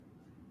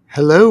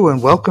Hello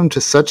and welcome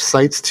to Such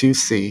Sights to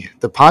See,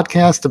 the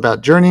podcast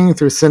about journeying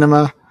through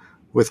cinema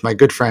with my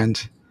good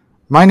friend.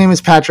 My name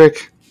is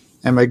Patrick,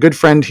 and my good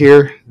friend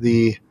here,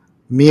 the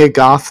Mia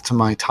Goth to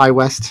my Ty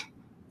West,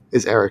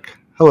 is Eric.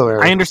 Hello,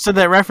 Eric. I understood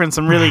that reference.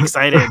 I'm really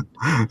excited.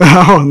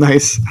 Oh,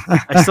 nice.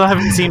 I still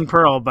haven't seen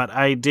Pearl, but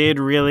I did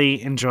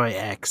really enjoy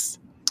X.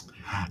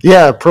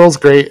 Yeah, Pearl's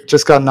great.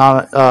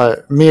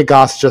 Mia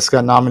Goth just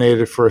got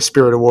nominated for a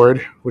Spirit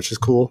Award, which is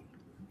cool.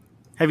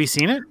 Have you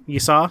seen it? You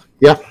saw?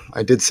 Yeah,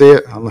 I did see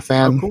it. I'm a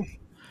fan. Oh, cool.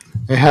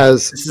 It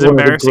has This is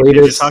embarrassing. Did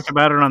you talk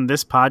about it on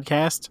this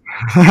podcast?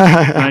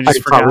 I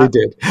probably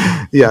did.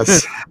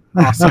 Yes.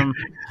 Awesome.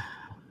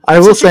 I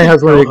will say,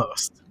 has one.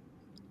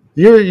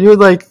 You're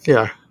like,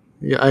 yeah.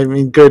 I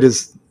mean, good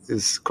is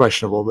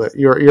questionable, but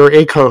you're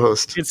a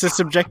co-host. It's a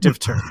subjective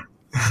term.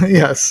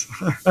 Yes.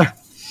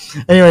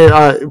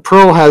 Anyway,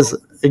 Pearl has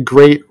a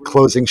great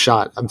closing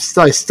shot. I'm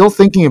still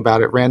thinking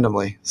about it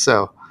randomly.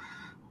 So,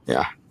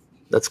 yeah,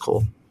 that's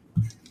cool.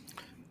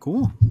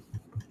 Cool.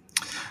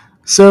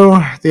 So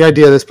the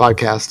idea of this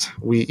podcast,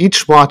 we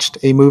each watched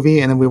a movie,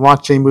 and then we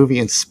watched a movie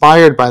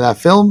inspired by that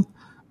film,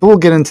 but we'll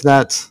get into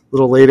that a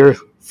little later.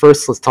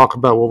 First, let's talk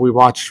about what we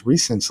watched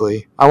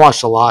recently. I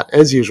watched a lot,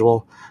 as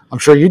usual. I'm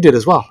sure you did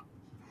as well.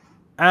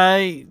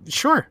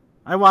 Sure.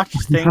 I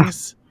watched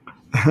things.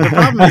 The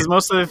problem is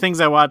most of the things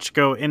I watch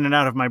go in and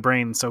out of my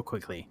brain so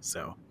quickly.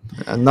 So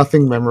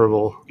nothing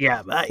memorable.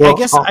 Yeah, I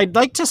guess I'd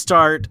like to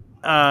start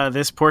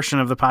this portion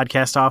of the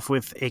podcast off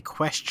with a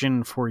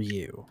question for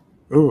you.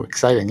 Ooh,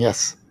 exciting.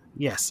 Yes.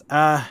 Yes.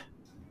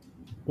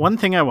 One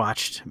thing I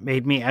watched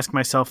made me ask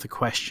myself the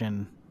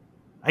question.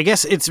 I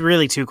guess it's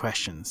really two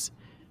questions.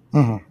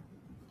 Mm-hmm.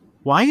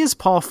 Why is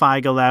Paul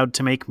Feig allowed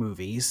to make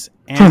movies?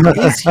 And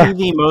is he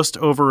the most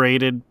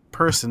overrated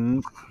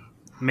person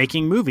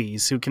making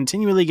movies who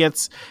continually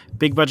gets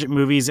big budget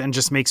movies and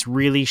just makes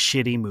really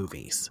shitty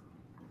movies?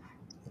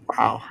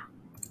 Wow.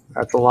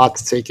 That's a lot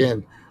to take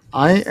in.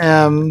 I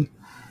am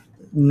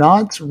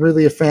not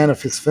really a fan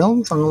of his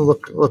films. I'm going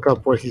to look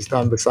up what he's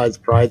done besides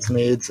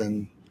Bridesmaids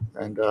and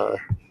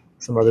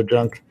some other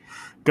junk.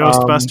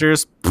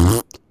 Ghostbusters,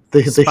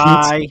 the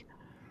Spy, Heat.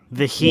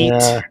 The Heat.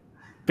 Yeah.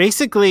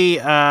 Basically,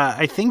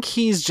 I think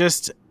he's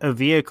just a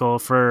vehicle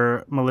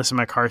for Melissa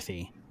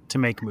McCarthy to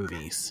make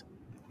movies.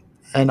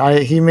 And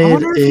he made I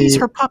wonder if he's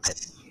her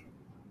puppet.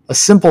 A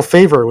Simple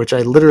Favor, which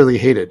I literally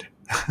hated.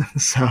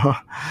 So,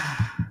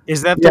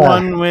 is that the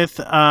one with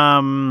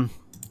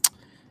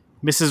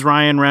Mrs.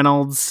 Ryan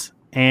Reynolds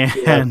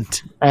and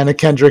Anna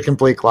Kendrick and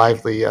Blake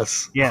Lively?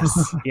 Yes.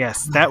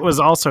 Yes. That was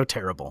also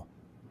terrible.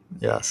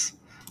 Yes.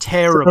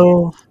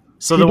 Terrible.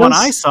 So the one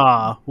I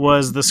saw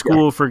was The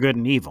School for Good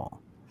and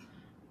Evil,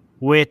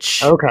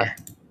 which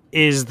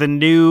is the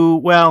new,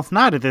 well,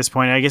 not at this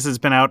point. I guess it's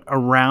been out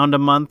around a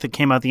month. It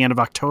came out the end of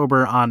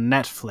October on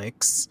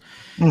Netflix.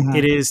 Mm-hmm.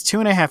 It is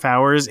 2.5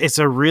 hours. It's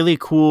a really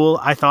cool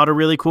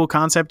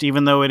concept,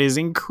 even though it is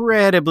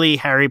incredibly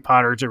Harry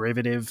Potter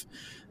derivative.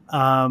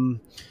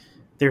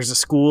 There's a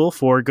school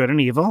for good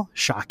and evil.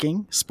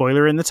 Shocking.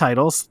 Spoiler in the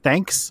titles.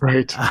 Thanks.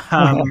 Right.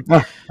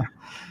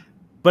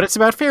 But it's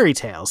about fairy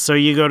tales. So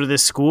you go to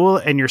this school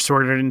and you're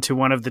sorted into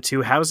one of the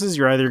two houses.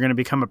 You're either going to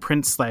become a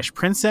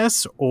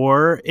prince/princess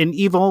or an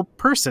evil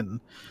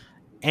person.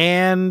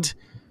 And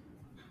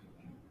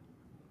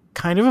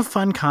kind of a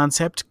fun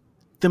concept.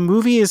 The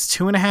movie is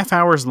 2.5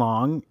 hours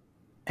long,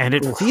 and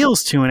it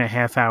feels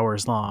 2.5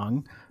 hours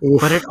long,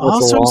 but it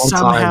also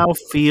somehow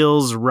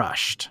feels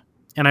rushed.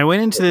 And I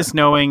went into this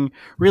knowing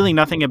really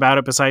nothing about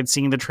it besides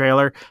seeing the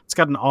trailer. It's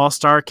got an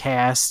all-star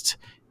cast.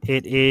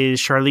 It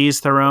is Charlize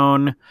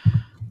Theron.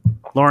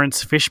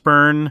 Lawrence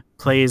Fishburne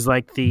plays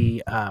like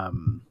the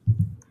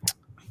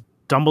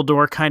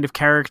Dumbledore kind of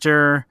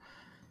character.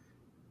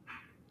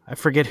 I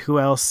forget who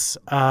else.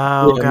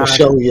 God.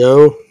 Michelle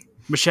Yeoh.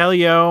 Michelle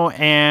Yeoh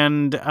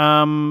and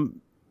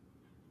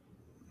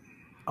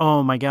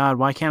oh my God,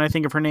 why can't I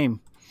think of her name?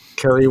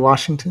 Kerry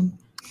Washington.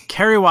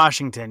 Kerry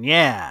Washington,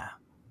 yeah.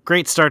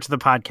 Great start to the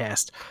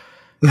podcast.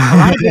 A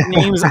lot of good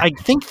names. I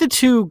think the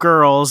two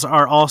girls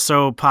are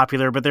also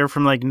popular, but they're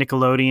from like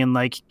Nickelodeon,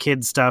 like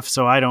kid stuff.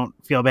 So I don't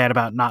feel bad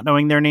about not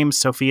knowing their names.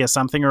 Sophia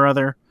something or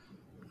other.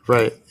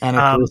 Right.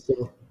 Anna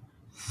Caruso.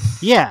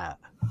 Yeah.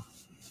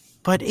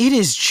 But it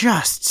is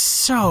just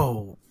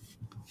so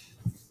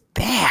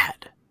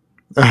bad.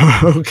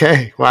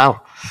 Okay.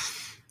 Wow.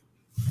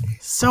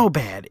 So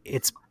bad.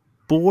 It's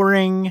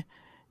boring.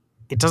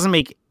 It doesn't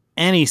make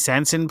any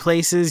sense in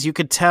places. You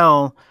could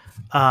tell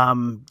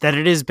that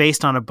it is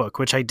based on a book,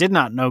 which I did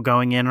not know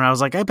going in. And I was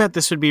like, I bet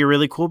this would be a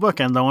really cool book.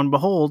 And lo and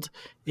behold,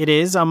 it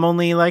is. I'm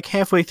only like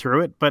halfway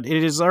through it, but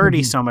it is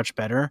already so much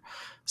better.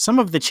 Some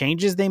of the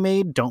changes they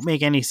made don't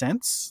make any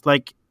sense.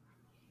 Like,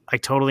 I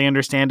totally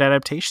understand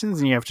adaptations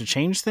and you have to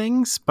change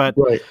things, but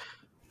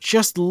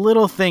just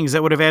little things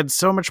that would have added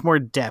so much more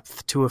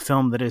depth to a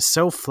film that is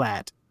so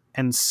flat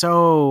and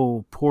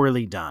so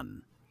poorly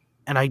done.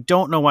 And I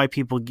don't know why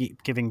people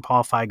keep giving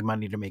Paul Feig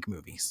money to make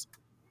movies.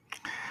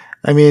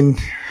 I mean,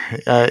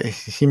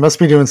 he must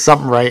be doing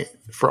something right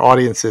for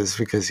audiences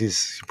because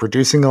he's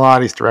producing a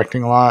lot, he's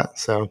directing a lot.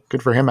 So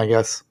good for him, I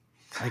guess.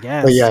 I But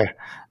guess. yeah,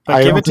 But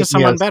I give don't it to think he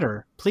someone has.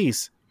 better,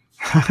 please.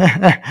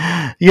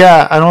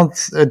 Yeah, I don't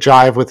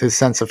jive with his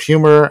sense of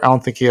humor. I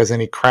don't think he has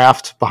any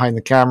craft behind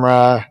the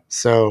camera.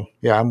 So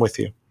yeah, I'm with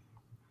you.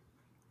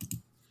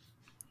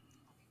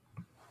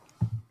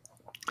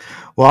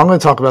 Well, I'm going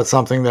to talk about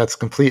something that's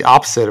complete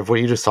opposite of what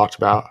you just talked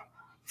about.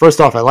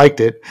 First off, I liked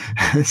it.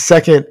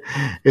 Second,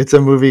 it's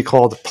a movie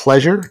called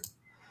Pleasure,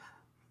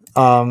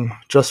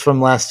 just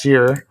from last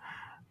year,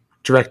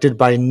 directed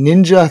by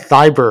Ninja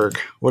Thyberg.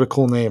 What a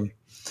cool name!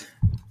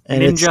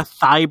 And it's Ninja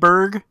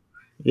Thyberg.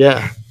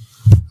 yeah,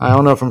 I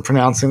don't know if I'm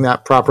pronouncing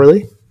that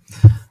properly,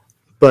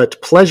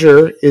 but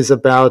Pleasure is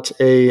about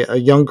a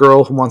young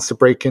girl who wants to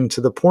break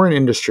into the porn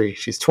industry.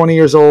 She's 20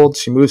 years old.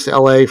 She moves to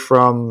LA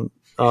from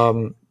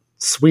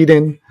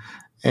Sweden,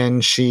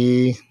 and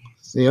she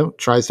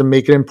tries to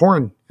make it in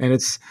porn. And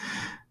it's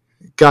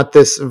got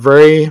this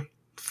very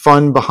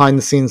fun behind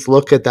the scenes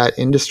look at that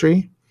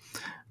industry,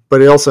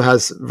 but it also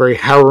has very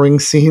harrowing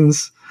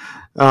scenes,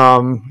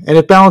 and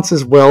it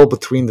balances well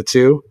between the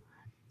two.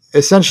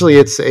 Essentially,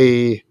 it's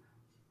a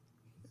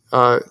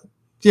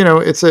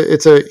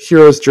it's a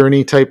hero's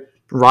journey type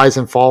rise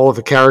and fall of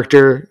a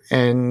character,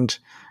 and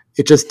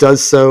it just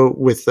does so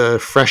with a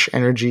fresh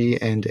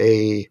energy and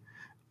a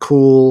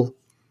cool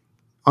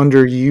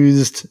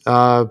underused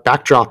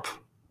backdrop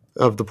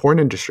of the porn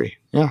industry.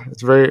 Yeah,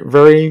 it's very,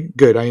 very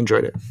good. I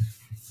enjoyed it.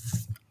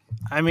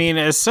 I mean,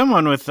 as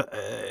someone with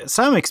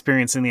some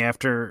experience in the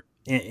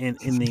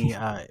in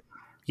the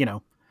you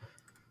know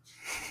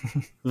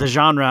the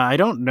genre, I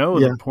don't know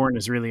Yeah. that porn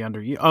is really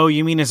under you. Oh,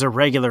 you mean as a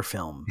regular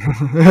film?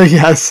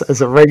 Yes,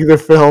 as a regular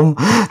film.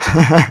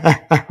 Yeah,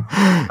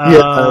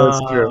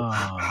 that's true.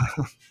 Oh,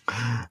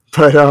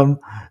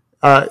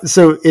 But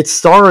so it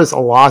stars a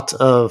lot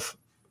of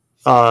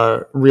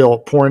real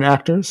porn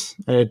actors,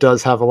 and it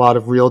does have a lot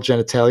of real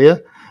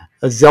genitalia.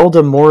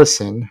 Zelda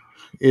Morrison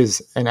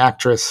is an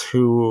actress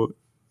who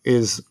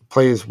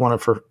plays one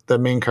of the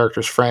main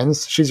character's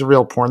friends. She's a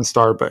real porn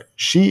star, but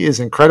she is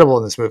incredible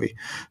in this movie.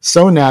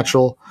 So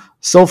natural,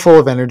 so full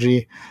of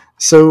energy,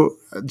 so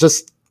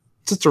just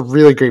a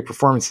really great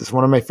performance. It's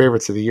one of my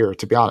favorites of the year,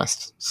 to be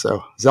honest.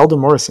 So Zelda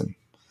Morrison,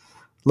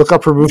 look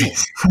up her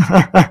movies.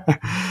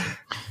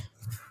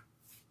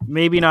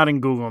 maybe not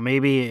in Google,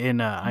 maybe in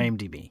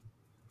IMDb.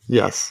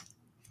 Yes.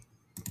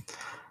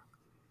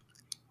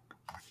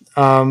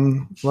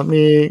 Let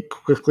me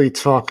quickly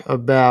talk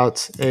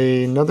about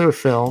another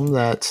film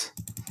that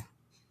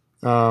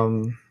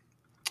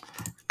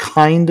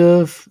kind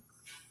of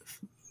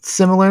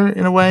similar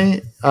in a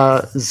way.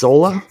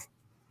 Zola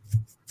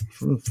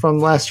from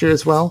last year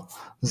as well.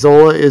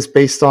 Zola is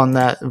based on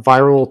that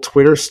viral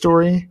Twitter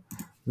story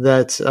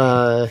that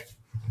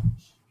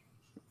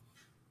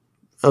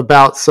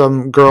about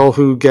some girl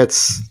who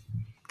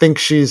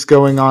thinks she's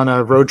going on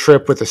a road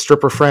trip with a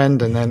stripper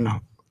friend, and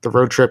then the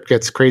road trip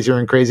gets crazier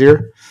and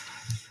crazier.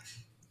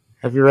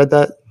 Have you read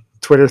that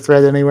Twitter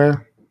thread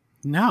anywhere?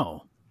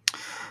 No.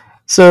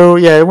 So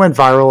yeah, it went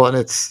viral, and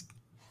it's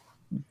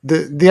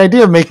the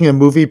idea of making a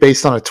movie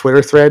based on a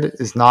Twitter thread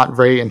is not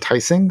very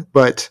enticing,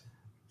 but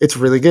it's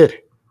really good.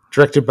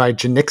 Directed by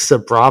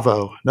Janixa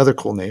Bravo, another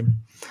cool name,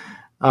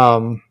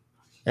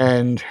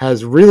 and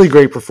has really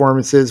great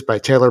performances by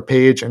Taylor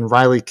Page and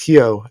Riley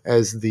Keough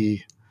as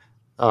the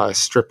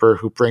stripper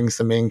who brings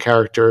the main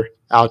character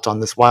out on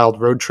this wild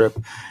road trip.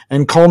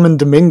 And Coleman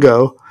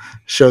Domingo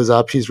shows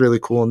up. He's really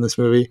cool in this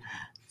movie.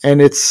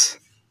 And it's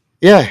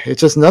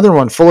just another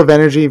one full of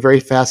energy, very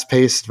fast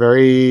paced,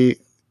 very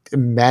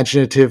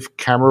imaginative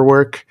camera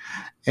work.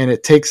 And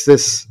it takes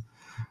this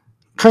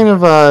kind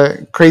of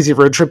a crazy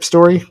road trip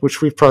story,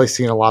 which we've probably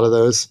seen a lot of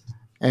those,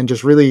 and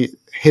just really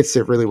hits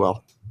it really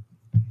well.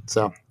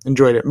 So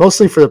enjoyed it,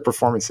 mostly for the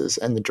performances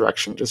and the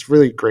direction. Just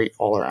really great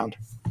all around.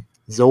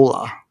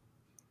 Zola.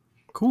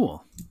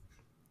 Cool.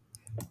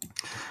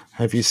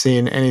 Have you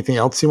seen anything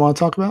else you want to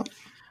talk about?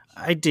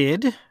 I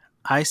did.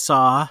 I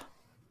saw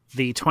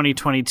the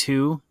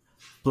 2022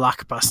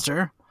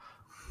 blockbuster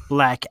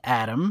Black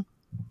Adam,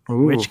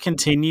 Ooh. which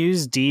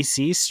continues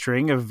DC's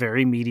string of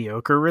very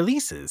mediocre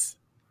releases.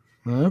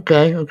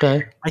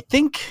 Okay. I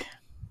think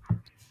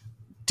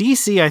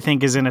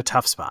DC is in a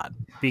tough spot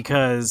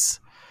because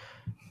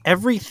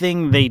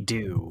everything they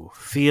do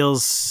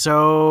feels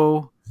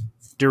so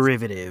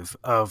derivative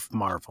of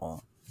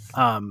Marvel.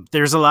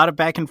 There's a lot of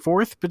back and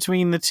forth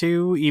between the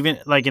two, even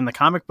like in the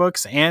comic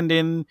books and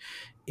in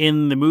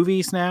the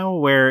movies now,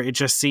 where it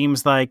just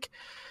seems like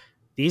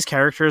these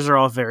characters are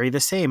all very the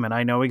same, and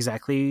I know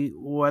exactly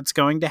what's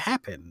going to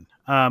happen.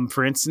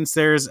 For instance,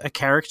 there's a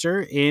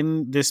character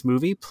in this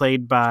movie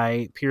played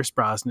by Pierce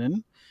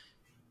Brosnan.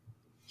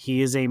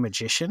 He is a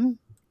magician.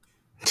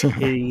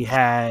 He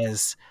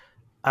has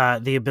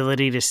the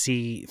ability to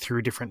see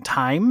through different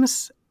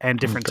times and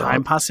different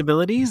time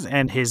possibilities,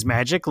 and his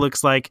magic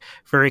looks like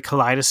very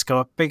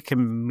kaleidoscopic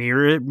and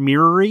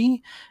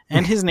mirrory,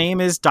 and his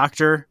name is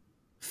Dr.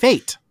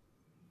 Fate.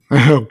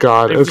 Oh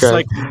God. I'm just Okay.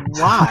 like,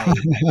 why?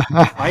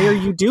 Why are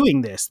you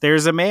doing this?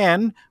 There's a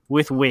man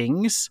with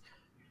wings,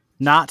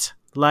 not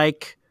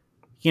like,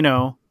 you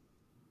know,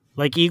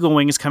 like eagle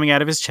wings coming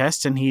out of his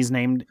chest, and he's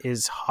named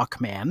is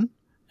Hawkman.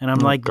 And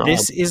I'm Oh like, God.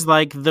 this is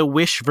like the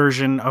Wish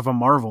version of a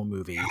Marvel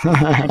movie.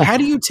 Like, how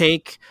do you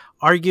take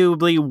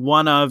arguably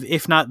one of,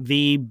 if not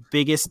the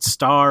biggest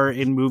star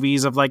in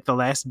movies of like the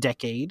last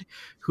decade,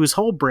 whose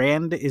whole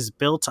brand is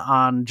built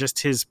on just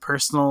his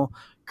personal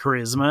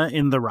charisma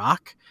in The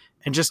Rock,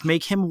 and just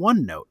make him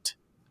one note?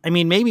 I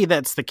mean, maybe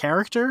that's the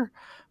character,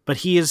 but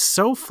he is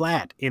so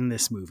flat in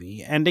this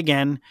movie. And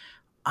again,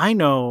 I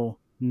know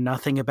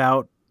nothing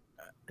about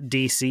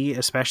DC,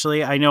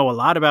 especially. I know a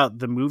lot about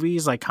the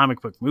movies, like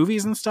comic book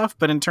movies and stuff,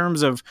 but in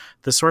terms of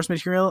the source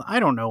material, I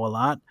don't know a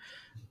lot.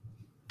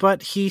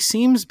 But he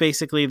seems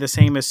basically the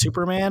same as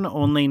Superman,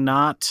 only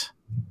not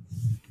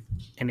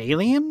an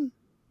alien.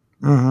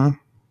 Mm-hmm.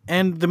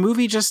 And the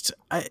movie just,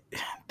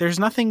 there's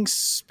nothing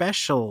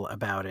special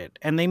about it.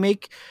 And they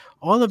make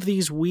all of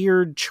these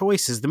weird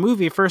choices. The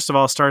movie, first of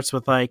all, starts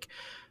with like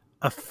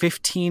a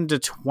 15 to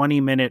 20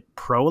 minute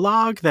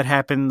prologue that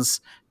happens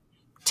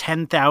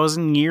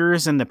 10,000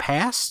 years in the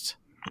past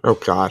Oh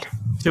God.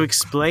 to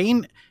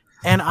explain.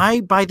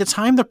 And by the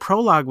time the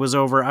prologue was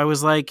over, I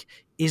was like,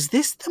 is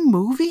this the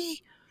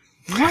movie?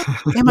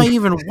 What am I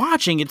even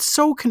watching? It's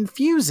so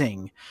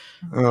confusing.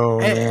 Oh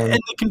And man.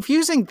 the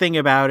confusing thing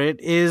about it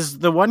is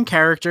the one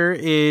character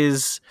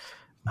is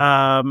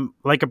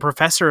like a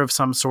professor of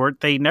some sort.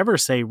 They never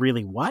say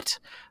really what,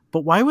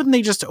 but why wouldn't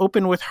they just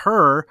open with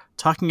her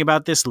talking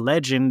about this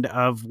legend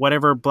of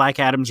whatever Black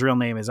Adam's real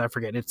name is? I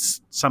forget.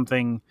 It's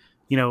something,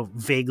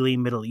 vaguely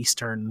Middle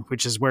Eastern,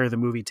 which is where the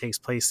movie takes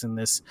place, in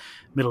this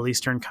Middle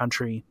Eastern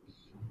country.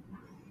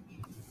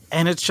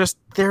 And it's just,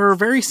 there are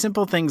very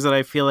simple things that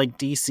I feel like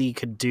DC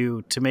could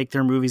do to make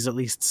their movies at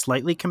least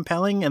slightly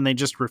compelling, and they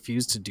just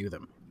refuse to do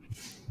them.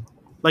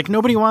 Like,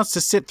 nobody wants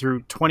to sit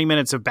through 20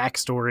 minutes of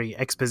backstory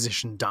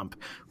exposition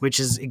dump, which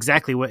is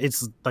exactly what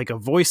it's like, a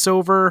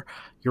voiceover.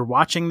 You're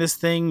watching this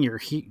thing,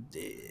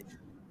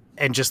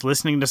 and just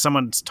listening to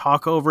someone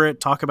talk over it,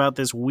 talk about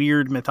this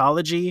weird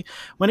mythology,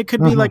 when it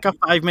could be like a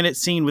 5-minute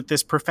scene with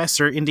this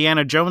professor,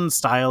 Indiana Jones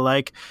style,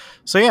 like,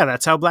 so yeah,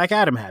 that's how Black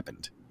Adam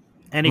happened.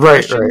 Any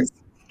questions?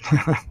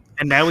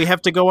 And now we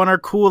have to go on our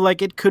cool,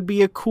 like, it could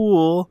be a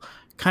cool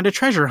kind of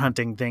treasure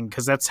hunting thing,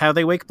 because that's how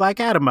they wake Black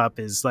Adam up,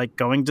 is like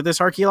going to this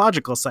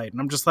archaeological site.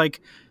 And I'm just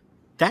like,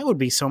 that would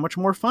be so much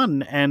more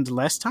fun and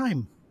less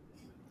time.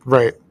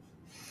 Right.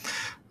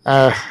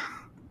 I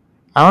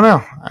don't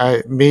know.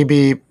 I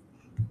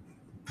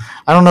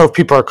don't know if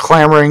people are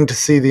clamoring to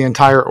see the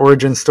entire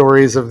origin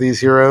stories of these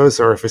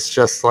heroes, or if it's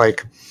just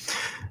like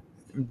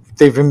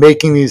they've been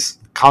making these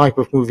comic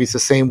book movies the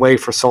same way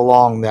for so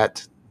long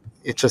that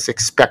it's just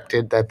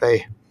expected that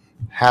they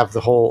have the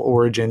whole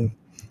origin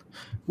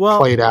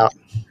played out.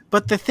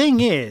 But the thing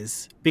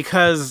is,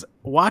 because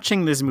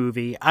watching this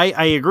movie,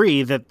 I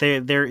agree that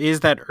there is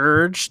that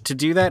urge to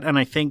do that, and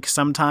I think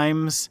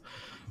sometimes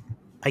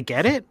I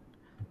get it.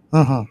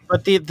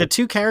 But the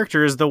two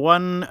characters, the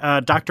one,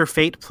 Dr.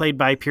 Fate, played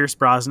by Pierce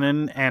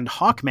Brosnan, and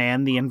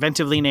Hawkman, the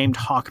inventively named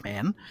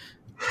Hawkman,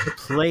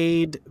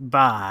 played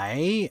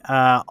by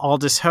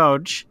Aldous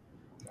Hodge,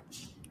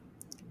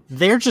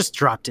 they're just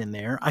dropped in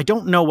there. I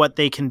don't know what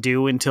they can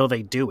do until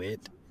they do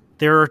it.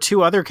 There are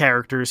two other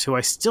characters who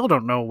I still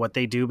don't know what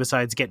they do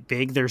besides get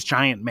big. There's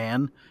Giant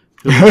Man.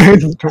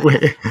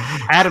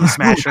 Atom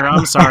Smasher,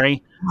 I'm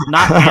sorry.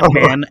 Not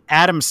Ant-Man,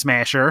 Atom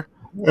Smasher.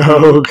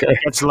 Okay.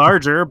 Gets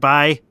larger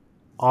by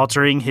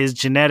altering his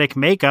genetic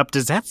makeup.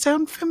 Does that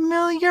sound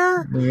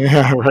familiar?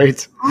 Yeah,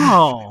 right.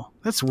 Oh,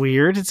 that's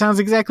weird. It sounds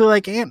exactly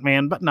like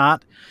Ant-Man, but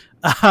not.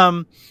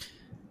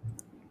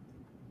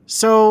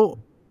 So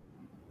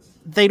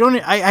they don't.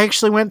 I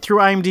actually went through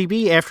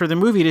IMDb after the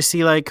movie to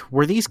see, like,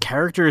 were these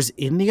characters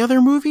in the other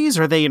movies?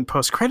 Are they in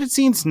post-credit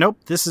scenes? Nope.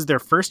 This is their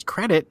first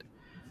credit.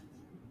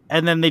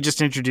 And then they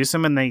just introduce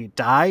them and they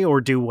die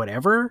or do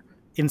whatever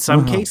in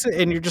some cases.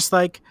 And you're just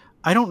like,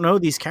 I don't know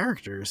these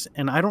characters.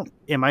 And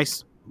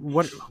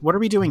what are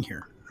we doing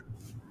here?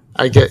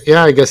 I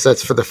guess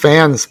that's for the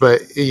fans,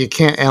 but you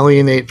can't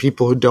alienate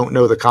people who don't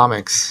know the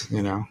comics,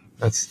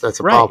 That's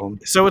a problem.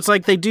 So it's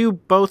like they do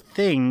both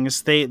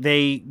things.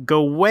 They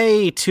go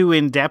way too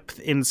in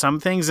depth in some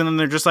things, and then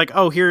they're just like,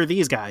 oh, here are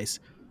these guys.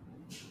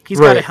 He's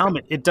got a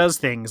helmet. It does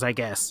things, I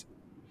guess.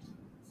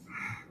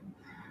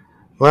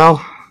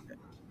 Well,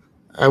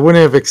 I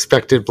wouldn't have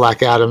expected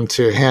Black Adam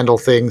to handle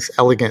things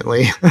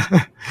elegantly.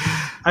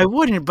 I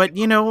wouldn't, but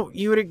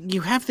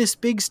you have this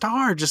big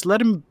star. Just let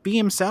him be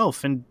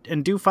himself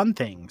and do fun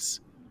things.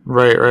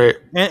 Right.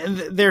 And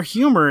their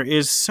humor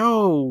is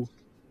so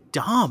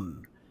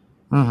dumb.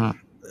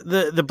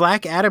 The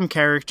Black Adam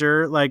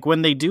character, like,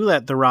 when they do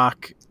let The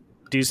Rock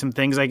do some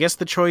things, I guess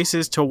the choice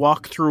is to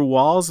walk through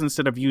walls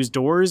instead of use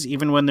doors,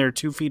 even when they're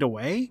 2 feet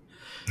away.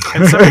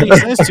 And somebody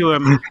says to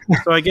him,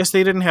 so I guess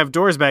they didn't have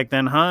doors back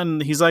then, huh?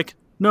 And he's like,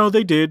 no,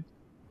 they did.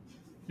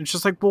 It's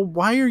just like, well,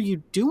 why are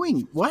you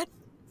doing what?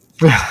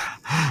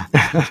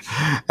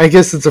 I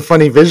guess it's a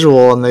funny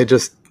visual, and they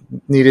just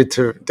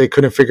they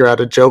couldn't figure out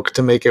a joke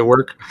to make it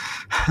work.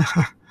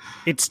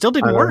 It still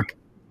didn't work.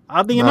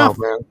 Oddly Oh, enough,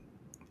 man.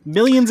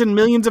 millions and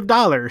millions of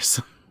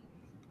dollars.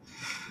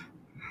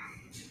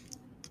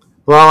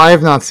 Well, I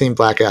have not seen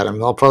Black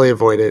Adam. I'll probably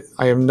avoid it.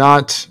 I am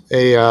not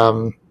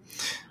a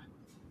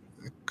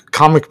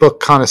comic book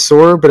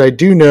connoisseur, but I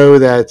do know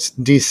that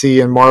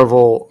DC and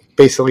Marvel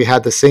basically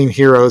had the same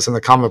heroes in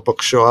the comic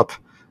book show up,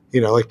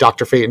 like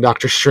Dr. Fate and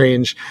Dr.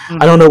 Strange.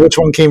 Mm-hmm. I don't know which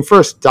one came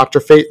first. Dr.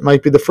 Fate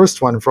might be the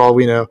first one for all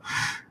we know.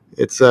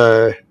 It's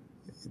I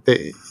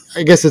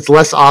guess it's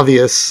less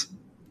obvious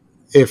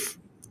if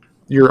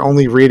you're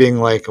only reading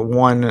like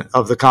one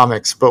of the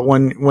comics, but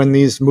when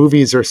these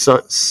movies are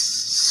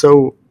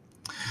so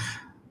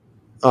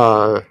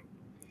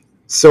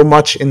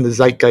much in the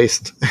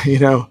zeitgeist,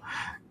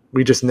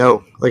 we just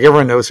know, like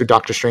everyone knows who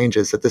Doctor Strange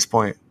is at this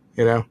point,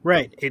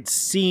 Right. It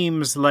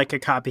seems like a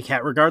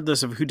copycat,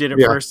 regardless of who did it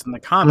Yeah. first in the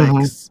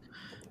comics.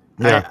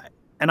 Mm-hmm. Yeah.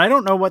 And I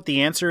don't know what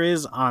the answer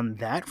is on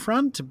that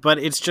front, but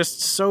it's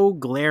just so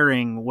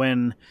glaring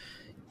when,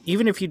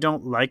 even if you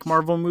don't like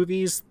Marvel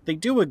movies, they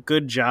do a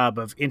good job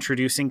of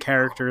introducing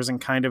characters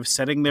and kind of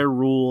setting their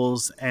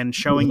rules and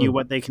showing you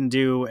what they can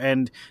do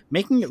and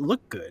making it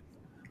look good.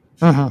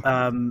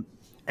 Mm-hmm.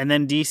 And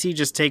then DC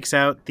just takes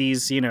out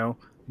these,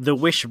 the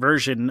Wish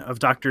version of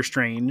Doctor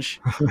Strange,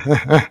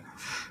 and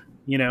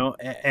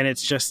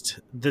it's just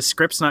the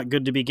script's not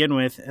good to begin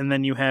with. And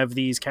then you have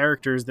these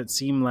characters that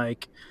seem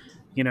like,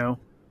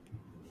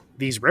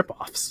 these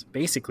ripoffs,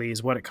 basically,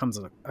 is what it comes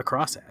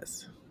across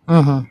as.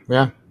 Mm-hmm.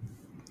 Yeah.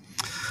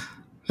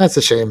 That's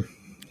a shame.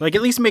 Like,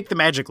 at least make the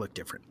magic look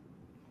different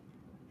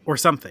or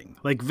something,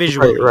 like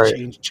visually Right.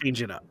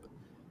 change it up.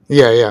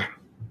 Yeah.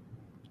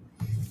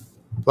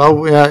 Well,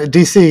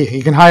 DC,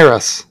 you can hire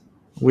us.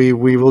 We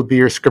will be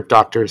your script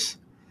doctors.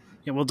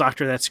 Yeah, we'll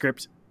doctor that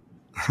script.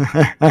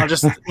 I'll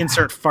just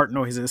insert fart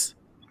noises.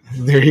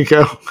 There you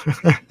go.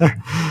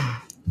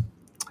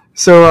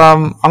 So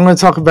I'm going to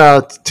talk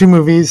about two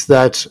movies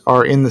that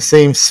are in the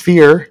same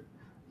sphere.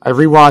 I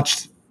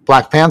rewatched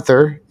Black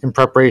Panther in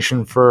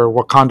preparation for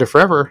Wakanda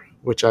Forever,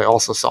 which I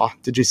also saw.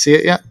 Did you see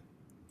it yet?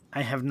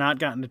 I have not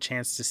gotten a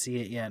chance to see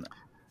it yet.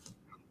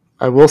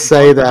 I will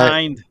say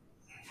that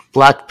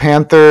Black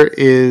Panther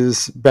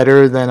is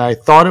better than I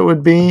thought it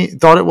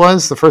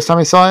was the first time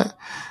I saw it.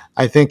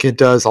 I think it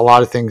does a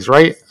lot of things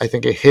right. I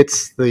think it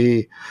hits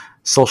the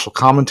social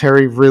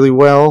commentary really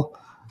well.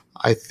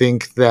 I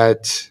think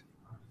that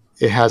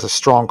it has a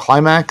strong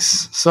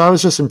climax. So I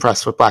was just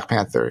impressed with Black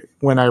Panther.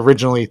 When I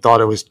originally thought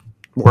it was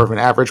more of an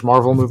average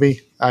Marvel movie,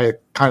 I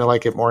kind of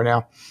like it more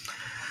now.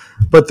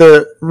 But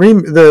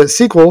the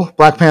sequel,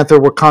 Black Panther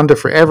Wakanda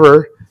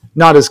Forever,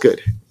 not as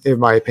good, in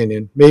my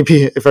opinion.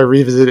 Maybe if I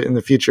revisit it in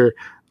the future,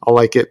 I'll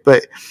like it.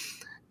 But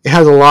it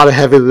has a lot of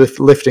heavy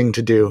lifting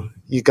to do.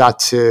 You got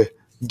to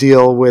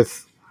deal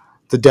with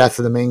the death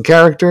of the main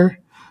character.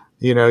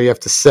 You have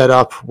to set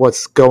up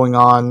what's going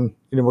on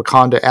in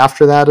Wakanda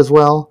after that as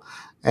well.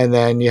 And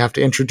then you have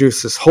to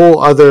introduce this whole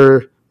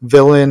other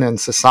villain and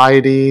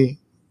society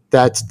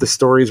that the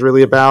story is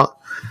really about.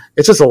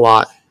 It's just a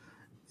lot.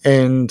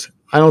 And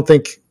I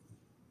think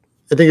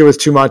it was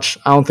too much.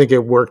 I don't think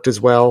it worked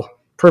as well.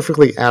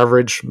 Perfectly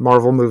average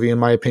Marvel movie, in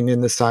my opinion,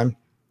 this time.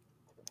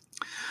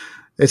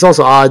 It's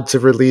also odd to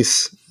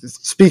release,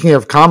 speaking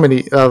of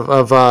comedy,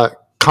 of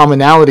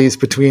commonalities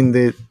between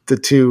the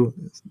two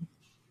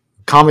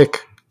comic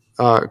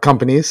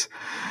companies,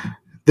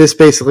 this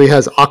basically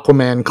has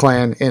Aquaman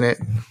clan in it.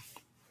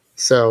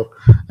 So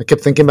I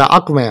kept thinking about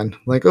Aquaman,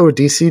 like, oh,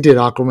 DC did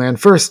Aquaman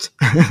first,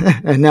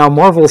 and now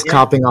Marvel's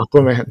copying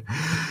Aquaman.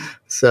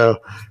 So,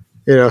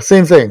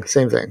 same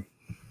thing.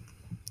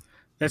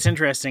 That's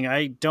interesting.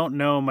 I don't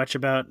know much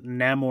about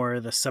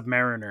Namor the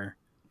Submariner.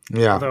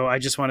 Yeah. Although I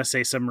just want to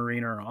say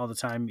Submariner all the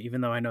time,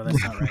 even though I know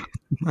that's not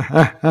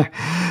right.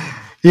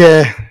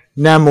 Yeah,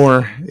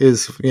 Namor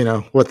is,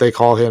 what they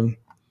call him.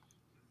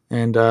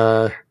 And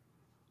I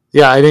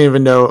didn't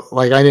even know,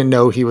 I didn't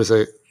know he was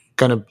a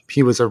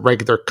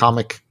regular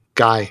comic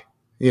guy,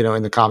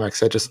 in the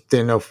comics. I just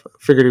didn't know,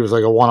 figured he was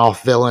like a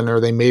one-off villain or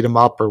they made him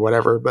up or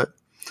whatever. But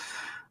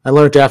I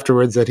learned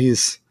afterwards that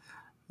he's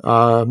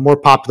more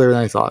popular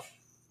than I thought.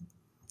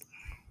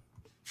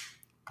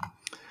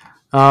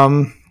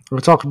 We'll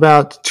talk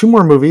about two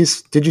more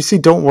movies. Did you see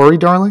Don't Worry,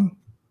 Darling?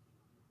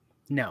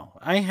 No,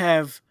 I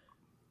have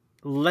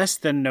less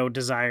than no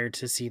desire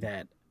to see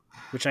that,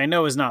 which I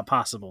know is not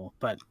possible,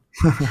 but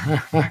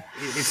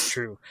it's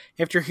true.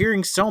 After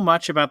hearing so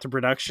much about the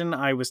production,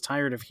 I was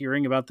tired of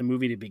hearing about the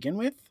movie to begin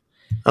with.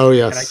 Oh,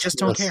 yes. And I just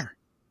don't care.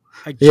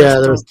 I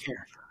just don't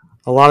care.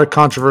 A lot of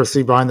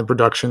controversy behind the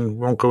production.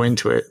 Won't go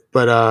into it.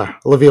 But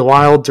Olivia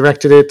Wilde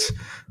directed it.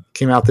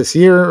 Came out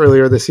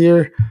earlier this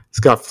year. It's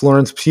got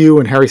Florence Pugh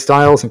and Harry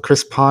Styles and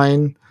Chris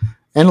Pine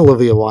and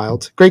Olivia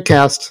Wilde. Great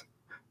cast.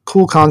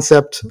 Cool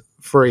concept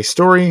for a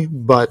story,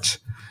 but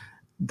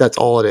that's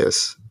all it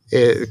is.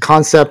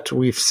 Concept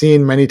we've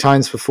seen many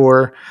times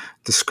before.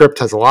 The script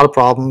has a lot of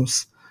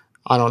problems.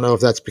 I don't know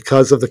if that's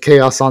because of the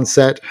chaos on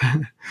set,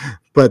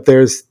 but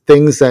there's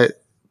things that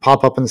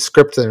pop up in the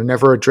script that are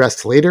never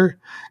addressed later,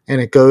 and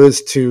it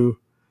goes to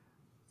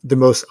the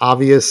most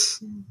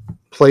obvious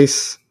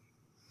place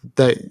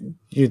that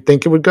you'd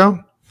think it would go.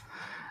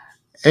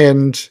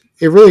 And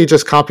it really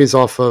just copies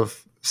off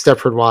of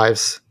Stepford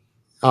Wives,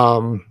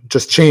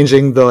 just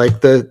changing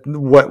the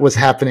what was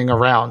happening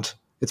around.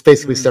 It's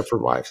basically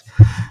Stepford Wives,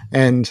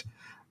 and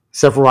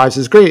Stepford Wives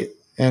is great,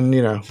 and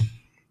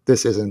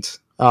this isn't.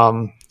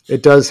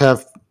 It does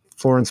have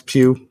Florence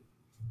Pugh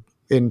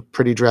in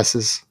pretty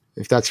dresses,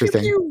 if that's your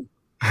thing.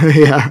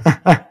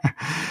 Yeah.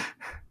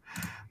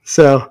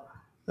 So,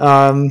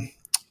 and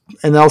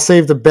I'll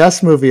save the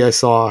best movie I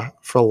saw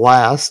for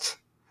last.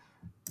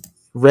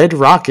 Red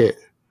Rocket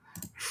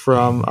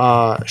from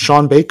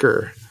Sean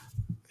Baker.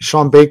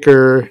 Sean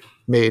Baker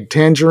made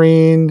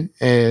Tangerine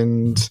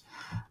and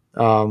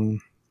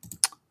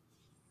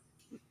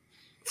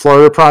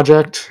Florida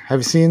Project. Have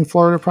you seen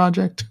Florida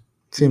Project?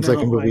 Seems like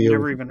a movie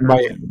you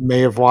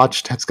may have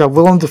watched. It's got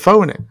Willem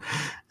Dafoe in it.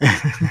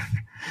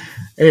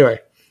 Anyway,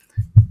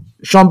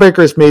 Sean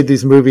Baker has made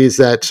these movies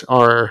that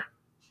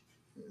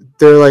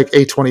they're like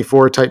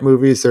A24 type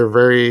movies. They're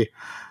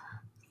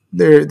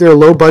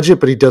low budget,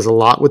 but he does a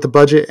lot with the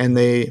budget, and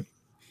they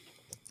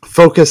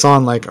focus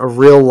on like a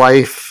real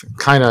life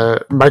kind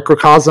of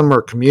microcosm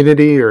or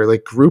community or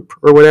like group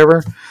or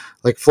whatever.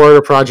 Like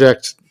Florida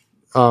Project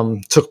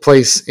took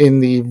place in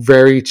the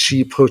very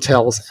cheap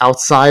hotels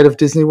outside of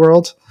Disney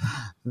World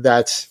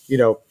that,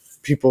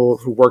 people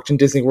who worked in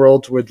Disney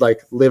World would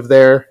like live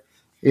there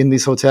in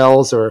these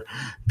hotels, or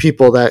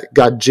people that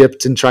got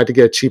gypped and tried to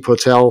get a cheap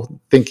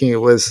hotel thinking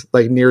it was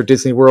like near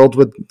Disney World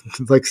would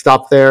like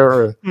stop there,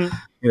 or,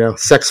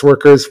 sex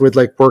workers would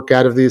like work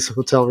out of these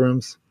hotel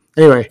rooms.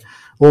 Anyway,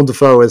 Willem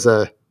Dafoe is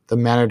the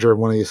manager of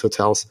one of these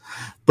hotels.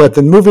 But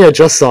the movie I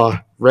just saw,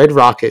 Red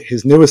Rocket,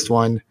 his newest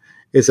one,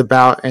 is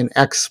about an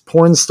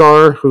ex-porn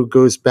star who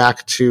goes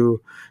back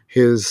to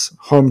his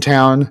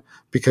hometown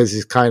because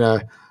he's kind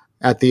of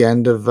at the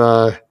end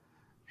of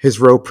his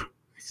rope.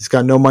 He's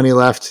got no money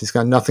left. He's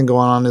got nothing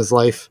going on in his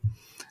life.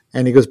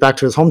 And he goes back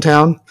to his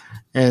hometown,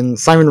 and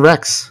Simon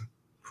Rex,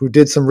 who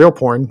did some real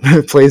porn,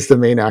 plays the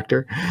main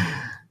actor.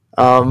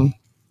 And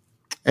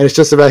it's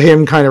just about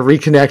him kind of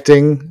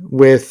reconnecting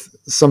with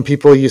some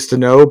people he used to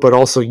know, but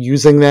also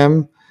using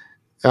them.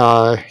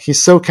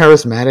 He's so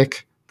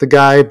charismatic, the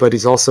guy, but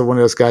he's also one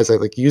of those guys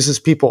that like uses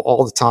people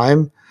all the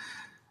time.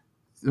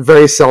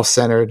 Very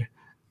self-centered,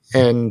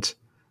 and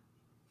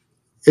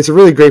it's a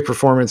really great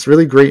performance,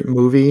 really great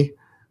movie.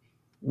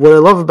 What I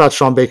love about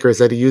Sean Baker is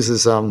that he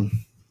uses a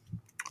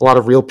lot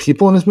of real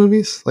people in his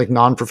movies, like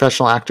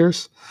non-professional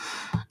actors,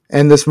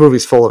 and this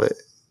movie's full of it.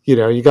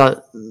 You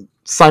got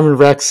Simon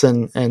Rex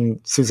and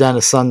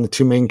Susanna Sun, the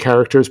two main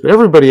characters, but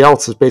everybody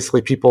else is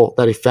basically people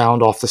that he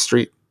found off the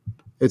street.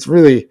 It's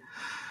really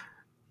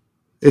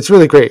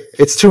great.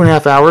 It's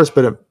 2.5 hours,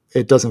 but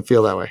it doesn't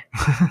feel that way.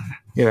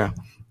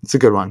 It's a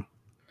good one.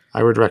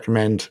 I would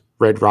recommend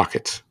Red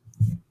Rocket.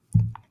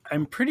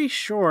 I'm pretty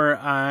sure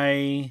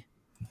I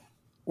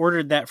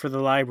ordered that for the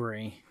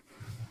library,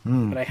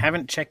 but I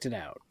haven't checked it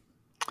out.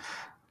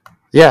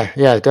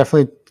 Yeah,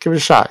 definitely give it a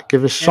shot.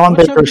 Give Sean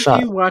Baker a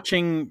shot. You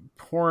watching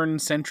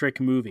porn-centric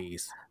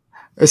movies?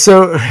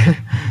 So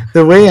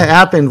the way it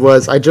happened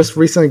was I just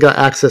recently got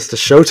access to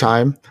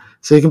Showtime.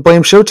 So you can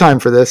blame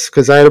Showtime for this,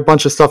 because I had a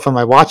bunch of stuff on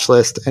my watch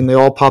list and they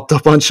all popped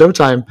up on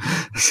Showtime.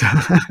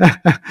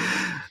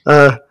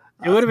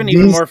 It would have been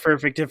even more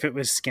perfect if it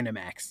was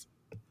Skinemax.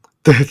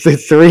 The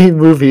three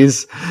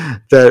movies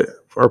that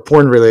are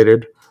porn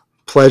related,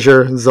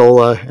 Pleasure,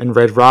 Zola, and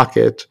Red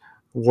Rocket,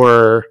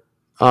 were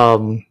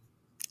all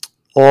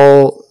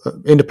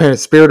Independent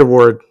Spirit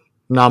Award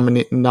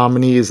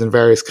nominees in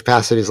various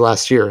capacities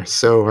last year.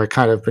 So I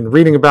kind of been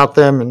reading about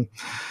them and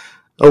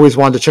always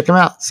wanted to check them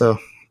out. So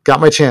got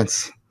my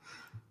chance.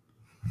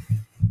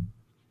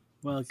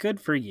 Well, good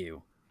for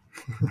you.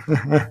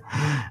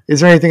 Is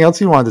there anything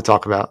else you wanted to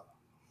talk about?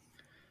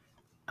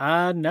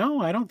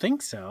 No, I don't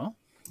think so.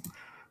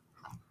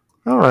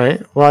 All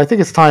right. Well, I think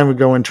it's time we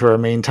go into our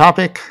main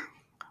topic.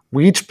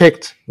 We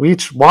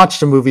each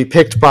watched a movie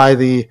picked by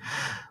the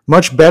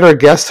much better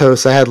guest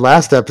host I had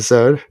last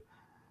episode.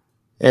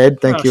 Ed,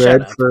 thank you,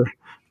 Ed, for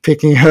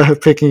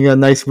picking a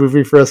nice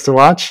movie for us to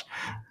watch.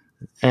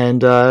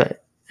 And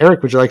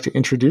Eric, would you like to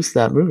introduce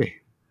that movie?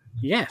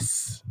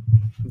 Yes.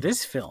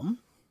 This film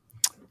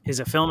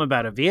is a film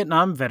about a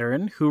Vietnam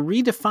veteran who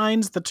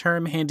redefines the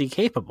term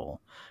handicapable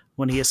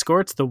when he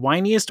escorts the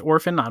whiniest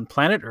orphan on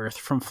planet Earth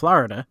from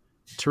Florida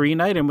to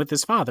reunite him with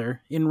his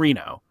father in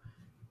Reno.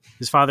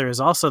 His father is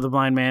also the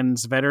blind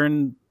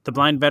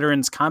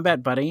veteran's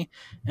combat buddy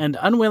and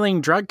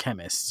unwilling drug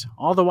chemist.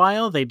 All the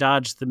while, they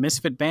dodge the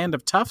misfit band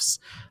of toughs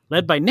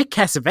led by Nick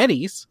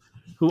Cassavetes,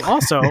 who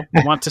also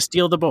want to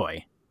steal the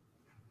boy.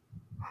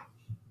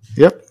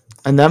 Yep.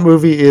 And that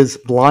movie is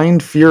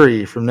Blind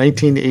Fury from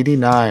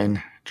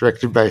 1989,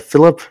 directed by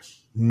Philip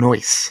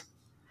Noyce.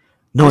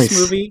 This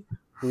movie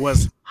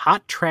was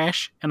hot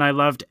trash, and I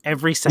loved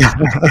every second. All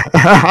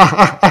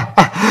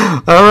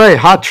right,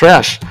 hot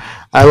trash.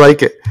 I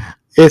like it.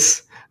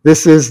 This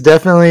is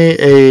definitely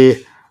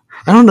a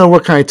I don't know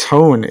what kind of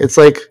tone. It's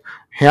like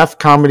half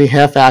comedy,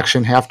 half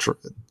action, half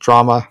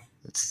drama.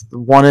 It's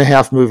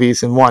 1.5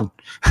 movies in one.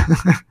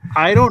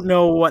 I don't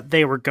know what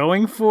they were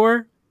going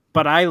for,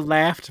 but I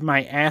laughed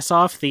my ass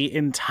off the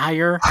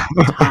entire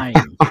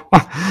time.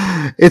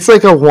 It's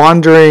like a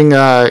wandering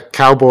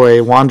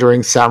cowboy,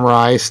 wandering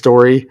samurai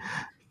story.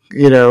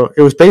 It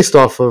was based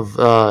off of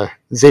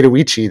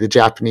Zatoichi,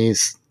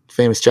 the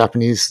famous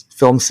Japanese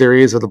film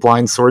series of the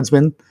blind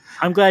swordsman.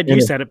 I'm glad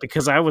you said it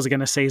because I was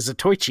going to say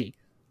Zatoichi.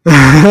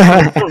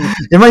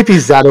 It might be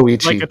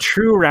Zatoichi. Like a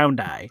true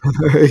round eye.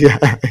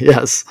 Yeah,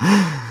 yes.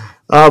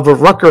 But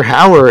Rutger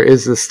Hauer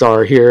is the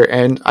star here,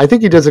 and I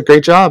think he does a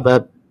great job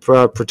at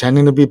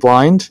pretending to be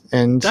blind.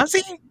 And does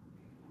he?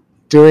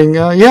 Doing,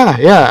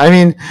 yeah. I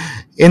mean,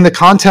 in the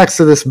context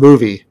of this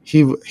movie,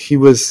 he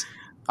was.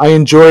 I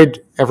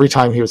enjoyed every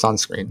time he was on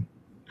screen.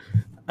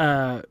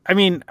 I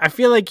mean, I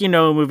feel like a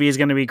movie is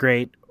going to be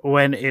great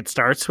when it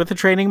starts with a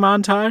training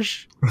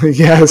montage.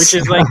 Yes. Which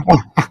is like,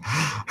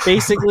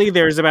 basically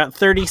there's about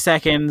 30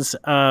 seconds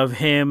of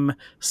him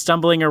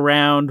stumbling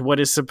around what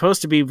is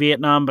supposed to be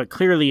Vietnam, but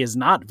clearly is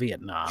not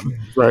Vietnam.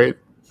 Right.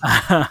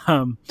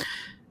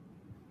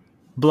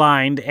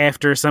 Blind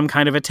after some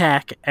kind of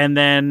attack. And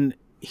then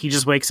he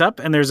just wakes up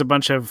and there's a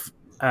bunch of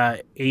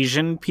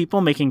Asian people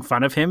making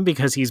fun of him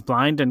because he's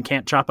blind and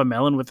can't chop a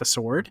melon with a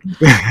sword.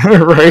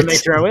 Right. And they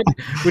throw it,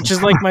 which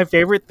is like my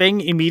favorite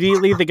thing.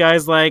 Immediately the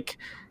guy's like,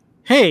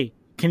 hey,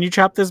 can you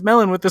chop this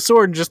melon with the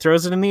sword, and just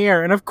throws it in the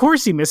air. And of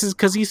course he misses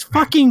because he's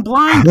fucking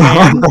blind,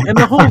 man. And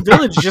the whole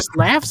village just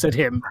laughs at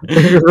him.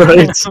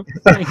 Right.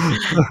 Like,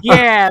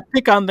 yeah,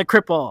 pick on the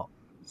cripple.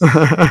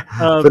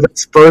 But it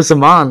spurs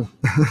him on.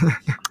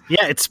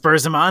 Yeah, it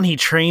spurs him on. He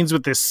trains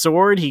with this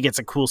sword. He gets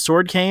a cool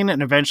sword cane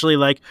and eventually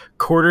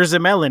quarters a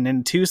melon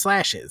in 2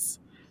 slashes.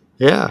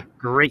 Yeah.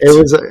 Great. It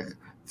was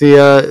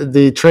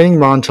the training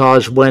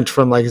montage went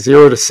from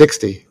 0 to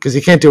 60 because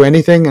he can't do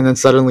anything and then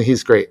suddenly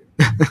he's great.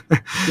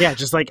 Yeah,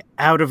 just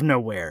out of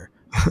nowhere.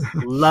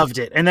 Loved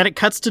it. And then it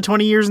cuts to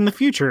 20 years in the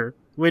future,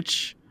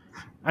 which,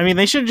 I mean,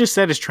 they should have just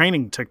said his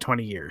training took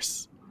 20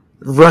 years.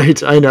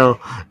 Right, I know.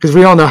 Because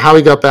we don't know how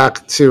he got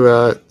back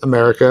to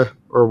America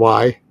or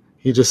why.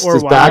 He just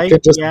is back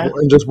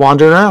and just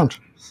wandering around.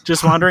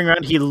 Just wandering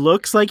around. He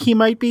looks like he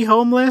might be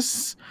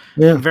homeless.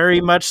 Yeah. Very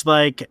much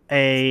like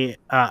I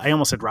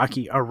almost said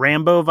Rocky, a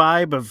Rambo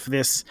vibe of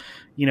this,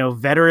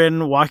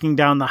 veteran walking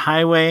down the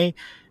highway,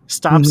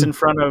 stops in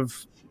front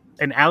of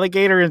an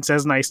alligator and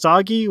says "nice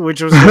doggy,"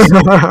 which was just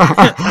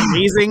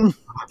amazing.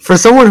 For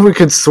someone who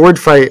could sword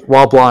fight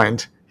while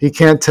blind, he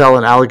can't tell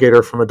an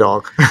alligator from a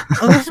dog.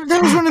 That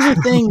was one of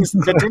the things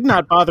that did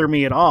not bother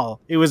me at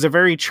all. It was a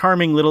very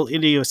charming little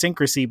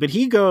idiosyncrasy, but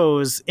he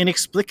goes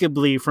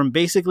inexplicably from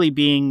basically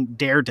being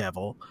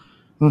Daredevil,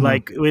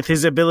 with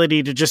his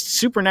ability to just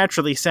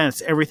supernaturally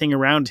sense everything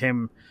around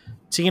him,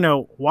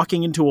 to,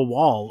 walking into a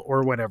wall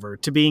or whatever,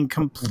 to being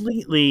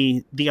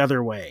completely the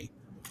other way.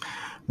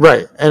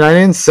 Right. And I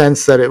didn't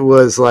sense that it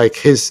was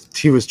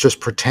he was just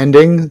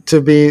pretending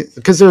to be,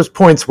 because there's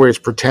points where he's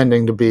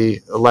pretending to be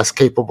less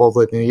capable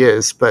than he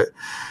is, but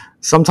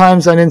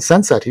sometimes I didn't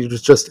sense that. He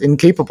was just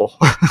incapable.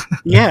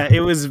 Yeah,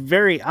 it was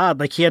very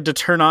odd. He had to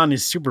turn on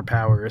his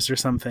superpowers or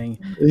something.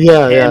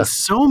 Yeah, and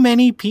so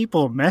many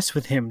people mess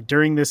with him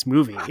during this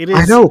movie. It is.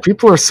 I know,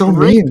 people are so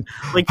mean.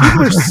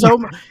 People are so...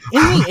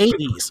 In the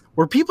 80s,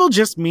 were people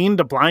just mean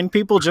to blind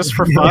people just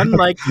for fun?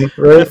 Right.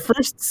 The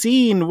first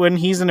scene when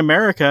he's in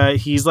America,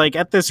 he's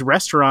at this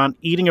restaurant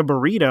eating a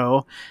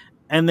burrito,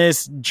 and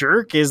this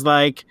jerk is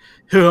like,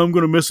 hey, I'm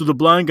going to mess with a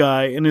blind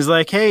guy. And is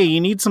like, hey,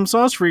 you need some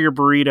sauce for your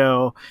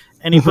burrito.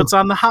 And he puts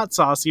on the hot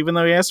sauce, even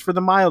though he asked for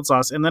the mild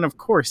sauce. And then, of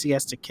course, he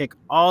has to kick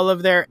all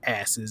of their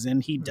asses.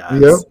 And he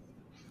does.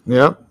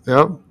 Yep.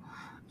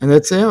 And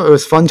it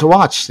was fun to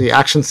watch. The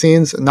action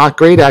scenes, not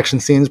great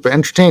action scenes, but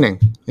entertaining.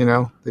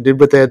 They did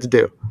what they had to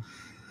do.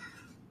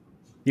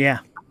 Yeah.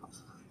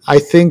 I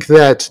think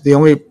that the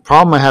only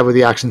problem I had with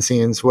the action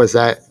scenes was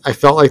that I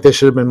felt like they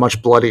should have been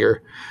much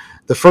bloodier.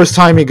 The first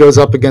time he goes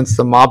up against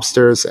the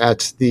mobsters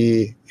at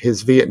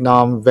his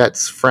Vietnam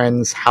vet's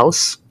friend's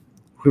house,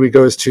 who he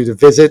goes to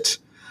visit,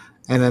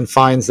 and then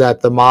finds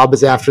that the mob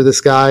is after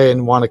this guy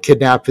and want to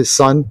kidnap his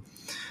son.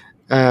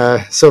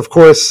 So, of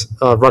course,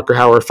 Rutger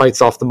Hauer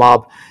fights off the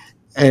mob,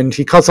 and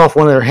he cuts off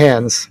one of their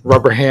hands,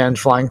 rubber hand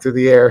flying through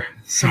the air.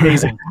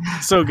 Amazing.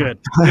 So good.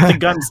 With the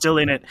gun still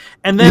in it.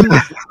 And then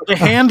the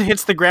hand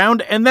hits the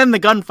ground, and then the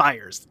gun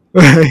fires.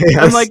 Yes.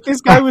 I'm like,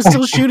 this guy was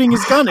still shooting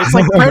his gun. It's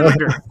like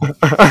Predator.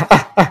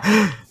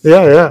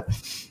 Yeah.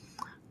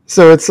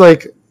 So it's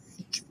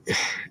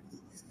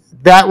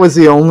that was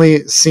the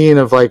only scene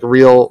of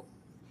real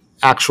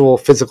actual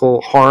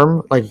physical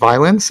harm,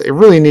 violence. It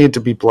really needed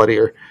to be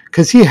bloodier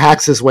because he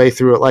hacks his way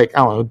through it I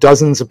don't know,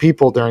 dozens of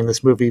people during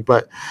this movie,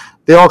 but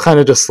they all kind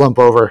of just slump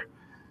over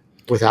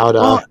without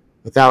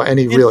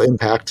any real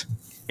impact.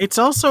 It's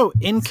also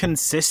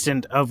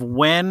inconsistent of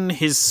when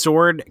his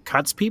sword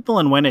cuts people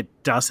and when it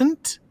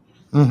doesn't.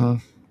 Mm-hmm.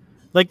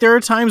 There are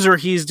times where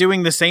he's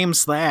doing the same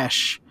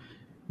slash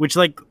which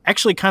like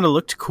actually kind of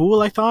looked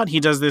cool. I thought he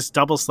does this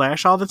double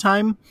slash all the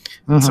time.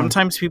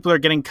 Sometimes people are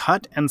getting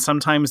cut and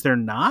sometimes they're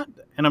not.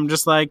 And I'm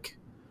just like,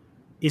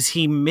 is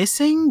he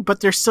missing? But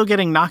they're still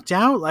getting knocked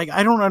out. Like,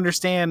 I don't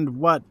understand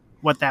what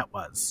that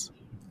was.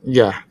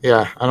 Yeah.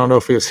 I don't know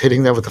if he was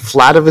hitting them with the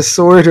flat of his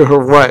sword or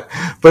what,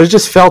 but it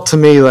just felt to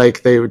me like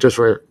I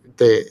don't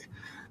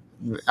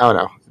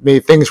know,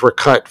 maybe things were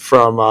cut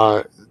from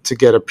to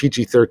get a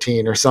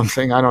PG-13 or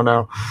something. I don't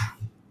know.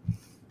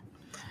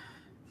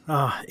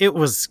 It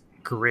was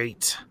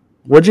great.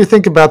 What'd you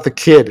think about the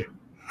kid?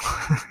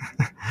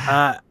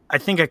 I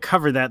think I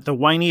covered that. The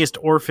whiniest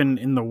orphan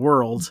in the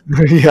world.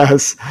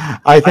 Yes.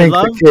 I think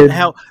love the kid...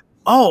 how...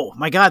 Oh,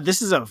 my God,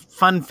 this is a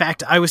fun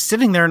fact. I was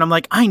sitting there and I'm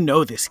like, I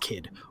know this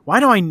kid. Why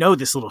do I know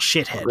this little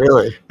shithead?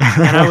 Really?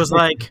 And I was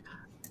like,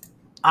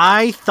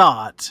 I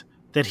thought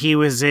that he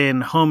was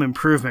in Home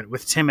Improvement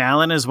with Tim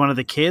Allen as one of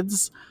the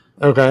kids.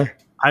 Okay.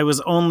 I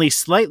was only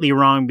slightly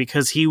wrong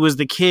because he was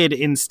the kid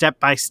in Step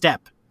by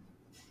Step.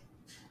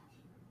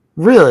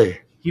 Really?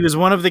 He was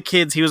one of the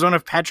kids. He was one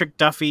of Patrick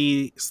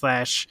Duffy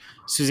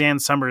 / Suzanne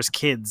Summers'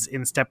 kids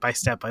in Step by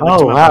Step. I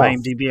looked him up on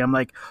IMDb. I'm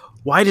like,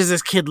 why does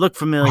this kid look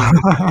familiar?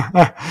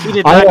 He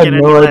did not get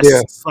any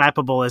less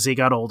slappable as he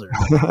got older.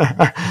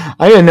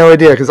 I had no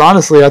idea because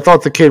honestly, I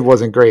thought the kid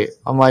wasn't great.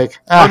 I'm like,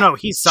 oh no,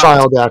 he's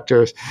child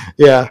actors.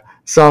 Yeah.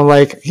 So I'm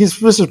like,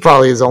 this is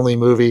probably his only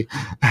movie.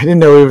 I didn't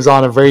know he was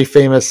on a very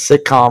famous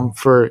sitcom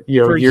for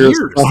years.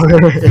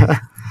 Yeah.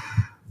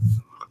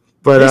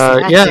 But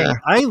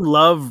I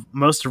love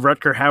most of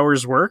Rutger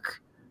Hauer's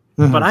work,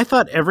 but I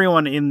thought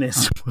everyone in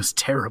this was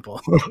terrible.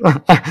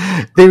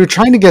 They were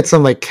trying to get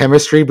some like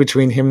chemistry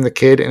between him and the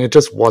kid, and it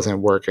just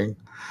wasn't working.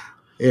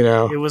 You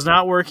know, it was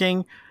not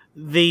working.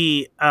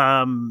 The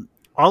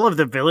all of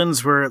the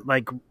villains were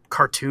like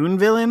cartoon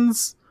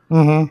villains.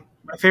 Mm-hmm.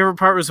 My favorite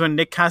part was when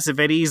Nick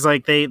Cassavetes,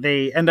 like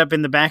they end up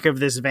in the back of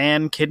this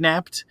van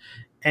kidnapped,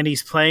 and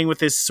he's playing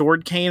with his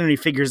sword cane, and he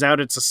figures out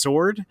it's a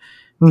sword,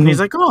 and he's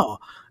like, oh.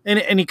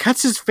 And he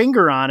cuts his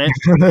finger on it.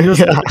 He goes,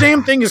 the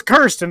damn thing is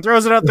cursed, and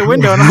throws it out the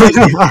window. And I'm like,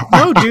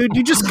 no, dude,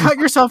 you just cut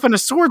yourself in a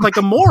sword like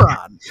a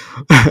moron.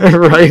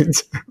 Right.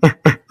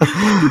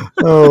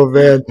 Oh,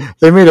 man.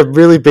 They made a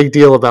really big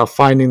deal about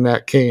finding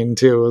that cane,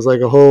 too. It was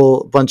like a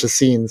whole bunch of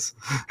scenes.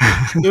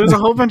 It was a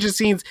whole bunch of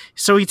scenes.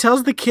 So he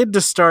tells the kid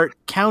to start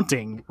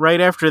counting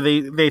right after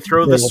they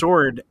throw the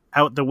sword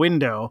out the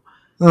window.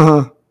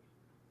 Uh-huh.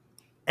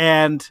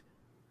 And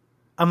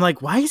I'm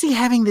like, why is he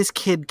having this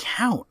kid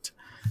count?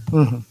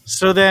 Mm-hmm.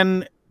 So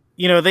then,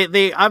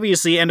 they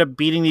obviously end up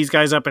beating these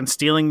guys up and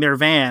stealing their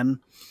van.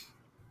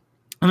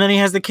 And then he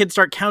has the kid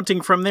start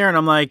counting from there. And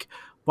I'm like,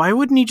 why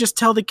wouldn't he just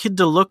tell the kid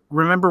to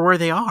remember where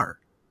they are?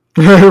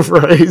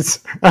 Right.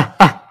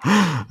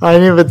 I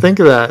didn't even think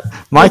of that.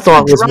 My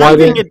thought was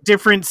driving at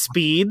different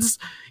speeds.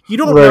 You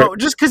don't know,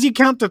 just because you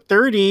count to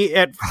 30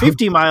 at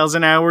 50 miles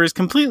an hour is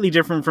completely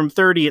different from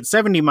 30 at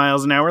 70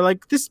 miles an hour.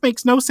 Like, this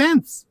makes no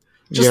sense.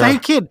 Just, hey,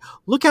 kid,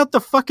 look out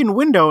the fucking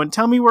window and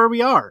tell me where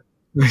we are.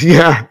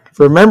 Yeah,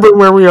 remember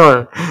where we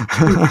are.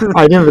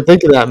 I didn't even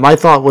think of that. My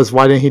thought was,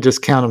 why didn't he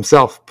just count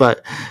himself?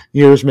 But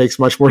yours makes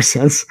much more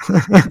sense.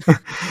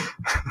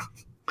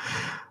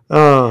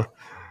 Yeah,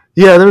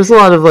 there's a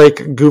lot of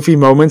like goofy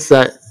moments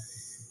that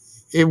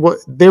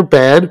they're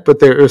bad,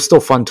 but it was still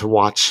fun to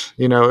watch.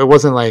 It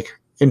wasn't like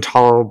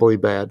intolerably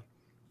bad.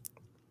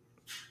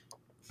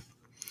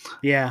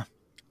 Yeah,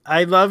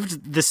 I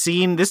loved the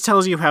scene. This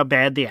tells you how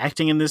bad the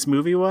acting in this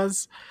movie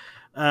was.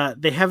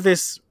 They have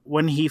this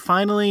when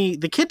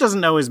the kid doesn't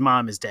know his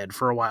mom is dead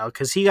for a while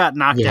because he got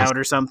knocked out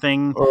or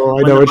something. Oh,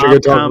 I know what you're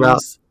talking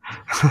about.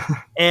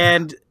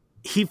 And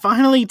he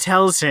finally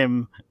tells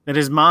him that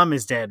his mom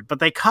is dead, but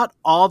they cut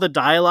all the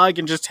dialogue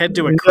and just head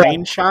to a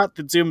crane shot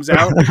that zooms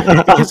out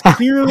because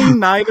clearly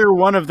neither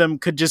one of them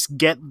could just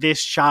get this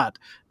shot.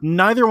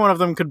 Neither one of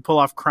them could pull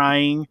off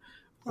crying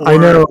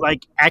or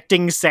like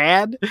acting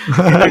sad.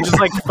 And they're just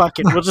like, fuck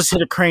it, we'll just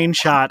hit a crane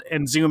shot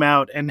and zoom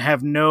out and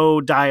have no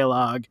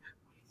dialogue.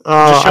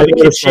 Just show the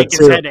kid shake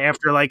his head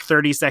after like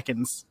 30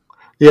 seconds.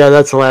 Yeah,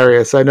 that's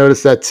hilarious. I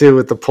noticed that too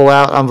with the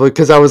pullout.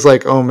 Because I was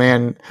like, oh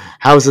man,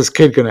 how is this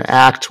kid going to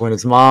act when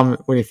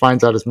he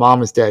finds out his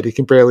mom is dead? He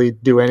can barely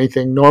do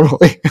anything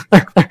normally.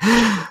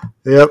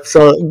 Yep.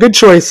 So good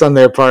choice on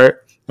their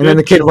part. And then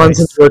the kid runs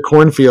into a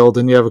cornfield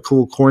and you have a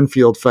cool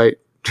cornfield fight.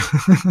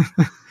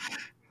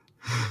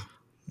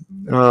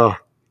 Oh,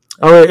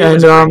 all right.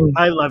 And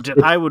I loved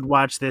it. I would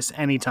watch this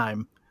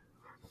anytime.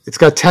 It's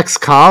got Tex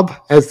Cobb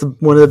as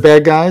one of the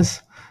bad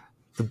guys,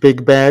 the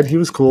big bad. He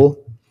was cool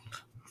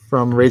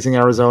from Raising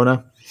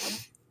Arizona.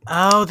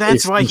 Oh,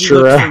 that's why he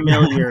looked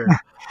familiar.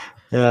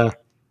 Yeah.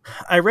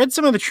 I read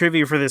some of the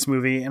trivia for this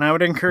movie, and I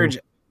would encourage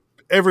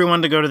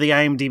everyone to go to the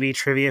IMDb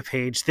trivia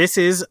page. This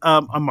is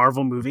a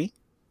Marvel movie.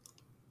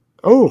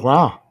 Oh,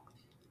 wow.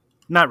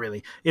 Not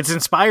really. It's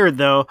inspired,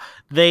 though.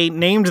 They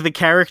named the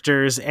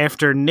characters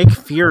after Nick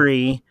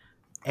Fury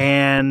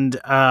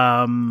and...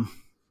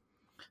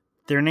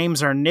 their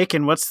names are Nick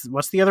and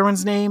what's the other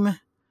one's name? I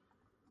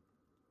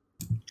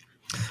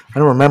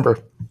don't remember.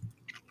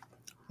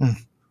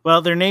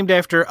 Well, they're named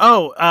after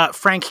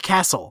Frank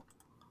Castle.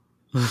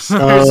 So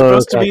they're Oh,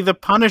 supposed to okay. be the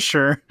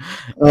Punisher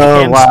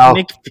Oh, and wow.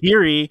 Nick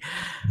Fury.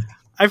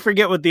 I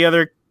forget what the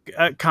other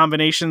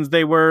combinations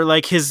they were.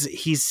 Like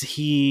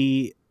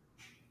the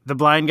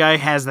blind guy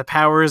has the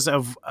powers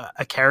of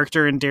a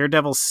character in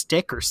Daredevil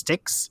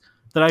Sticks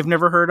that I've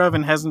never heard of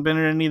and hasn't been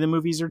in any of the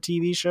movies or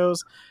TV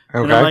shows.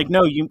 And I'm Okay. like,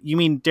 no, you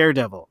mean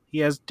Daredevil. He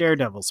has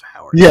Daredevil's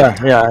powers.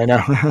 Yeah, I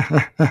know.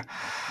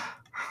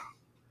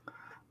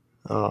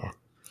 Oh.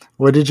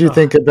 What did you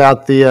think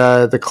about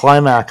the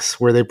climax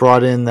where they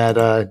brought in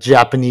that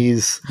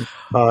Japanese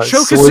swordsman?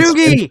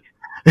 Shokasugi!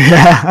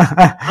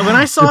 Yeah. When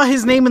I saw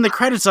his name in the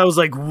credits, I was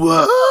like,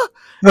 what?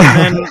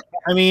 And then,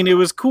 I mean, it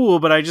was cool,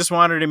 but I just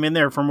wanted him in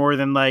there for more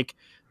than like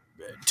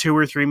 2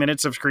 or 3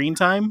 minutes of screen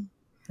time.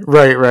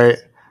 Right.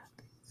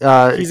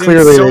 He's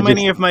Clearly, in so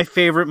many of my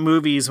favorite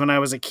movies when I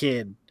was a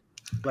kid.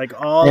 Like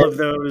all of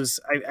those.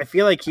 I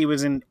feel like he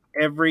was in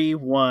every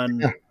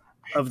one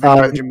of the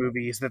ninja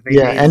movies that they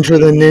made. Enter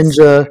the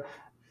Ninja,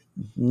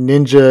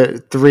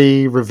 Ninja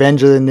 3,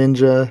 Revenge of the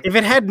Ninja. If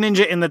it had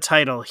ninja in the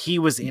title, he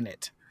was in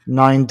it.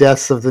 9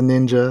 Deaths of the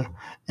Ninja,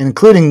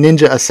 including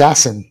Ninja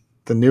Assassin,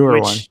 the newer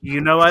one. Which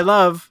you know I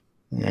love.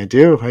 I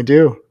do. I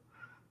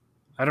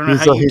don't know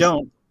how you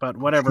don't, but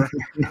whatever.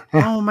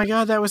 Oh my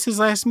god, that was his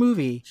last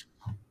movie.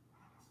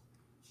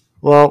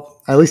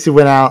 Well, at least he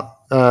went out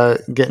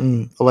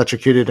getting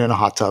electrocuted in a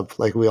hot tub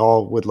like we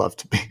all would love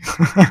to be.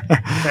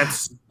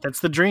 That's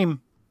the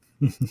dream.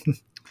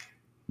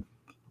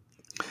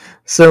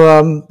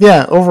 So,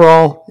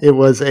 overall, it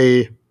was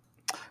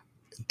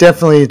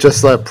definitely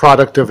just a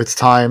product of its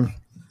time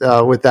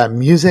with that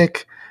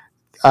music.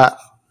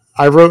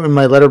 I wrote in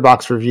my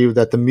Letterboxd review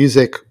that the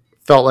music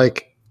felt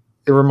like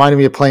it reminded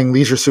me of playing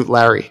Leisure Suit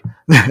Larry.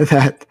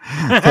 that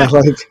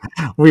like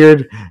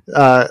weird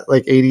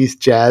like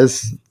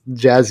 80s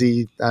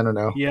jazzy, I don't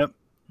know. Yep.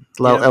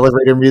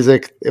 Elevator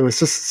music. It was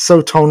just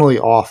so tonally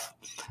off.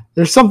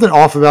 There's something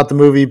off about the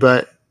movie,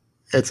 but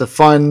it's a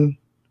fun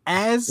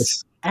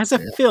as a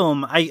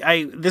film.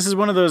 I this is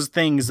one of those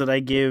things that I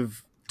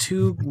give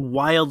 2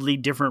 wildly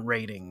different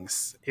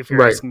ratings if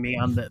you're asking me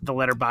on the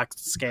Letterboxd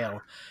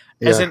scale.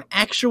 As an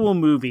actual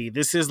movie,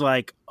 this is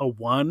like a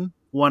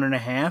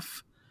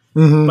 1.5.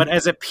 Mm-hmm. But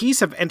as a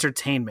piece of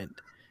entertainment,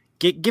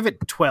 give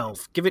it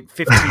 12, give it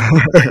 15.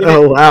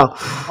 Wow!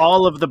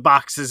 All of the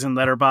boxes in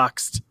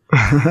Letterboxd.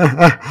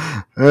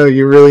 Oh,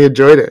 you really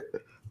enjoyed it.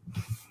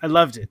 I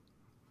loved it.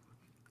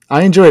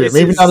 I enjoyed it.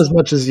 Maybe not as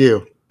much as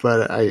you,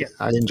 but I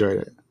enjoyed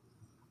it.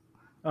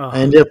 I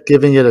ended up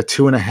giving it a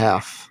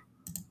 2.5.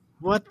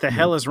 What the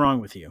hell is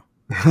wrong with you?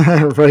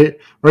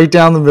 right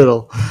down the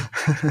middle.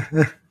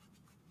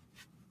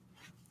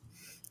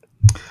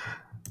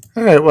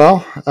 All right.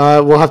 Well,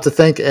 we'll have to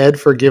thank Ed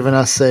for giving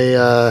us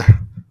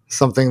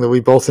something that we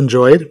both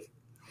enjoyed.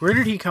 Where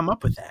did he come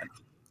up with that?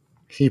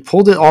 He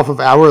pulled it off of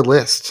our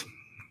list.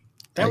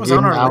 That was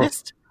on our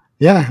list?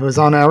 Yeah, it was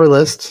on our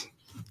list.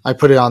 I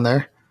put it on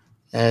there,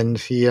 and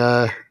he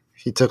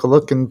took a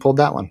look and pulled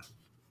that one.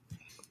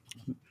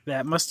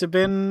 That must have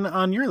been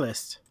on your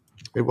list.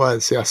 It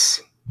was,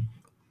 yes.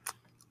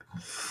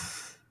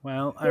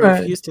 Well, I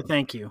refuse to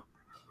thank you.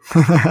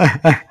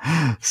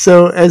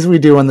 So, as we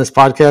do on this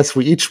podcast,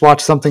 we each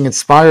watch something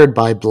inspired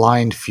by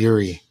Blind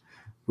Fury.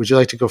 Would you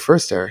like to go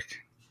first, Eric?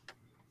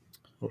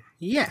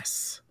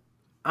 Yes.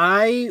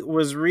 I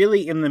was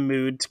really in the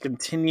mood to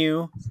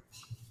continue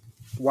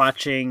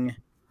watching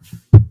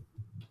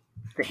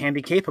the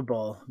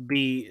Handicapable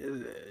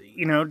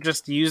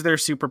just use their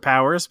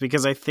superpowers,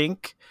 because I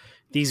think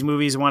these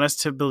movies want us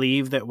to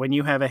believe that when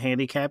you have a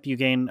handicap, you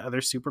gain other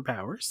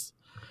superpowers,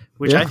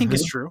 which I think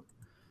is true.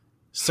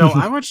 So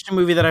I watched a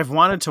movie that I've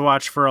wanted to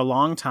watch for a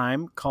long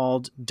time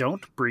called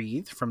Don't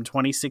Breathe from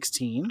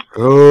 2016.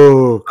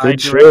 Oh, good by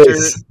director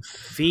choice.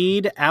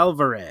 Fede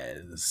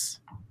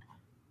Alvarez.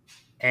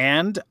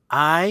 And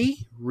I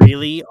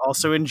really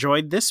also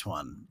enjoyed this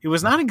one. It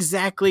was not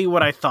exactly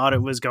what I thought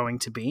it was going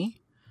to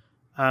be.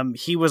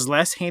 He was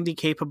less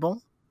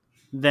handicapable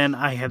than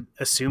I had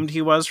assumed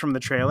he was from the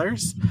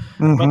trailers,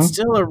 but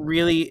still a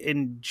really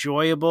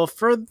enjoyable,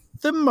 for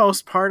the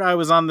most part. I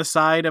was on the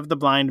side of the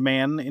blind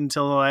man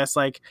until the last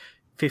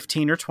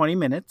 15 or 20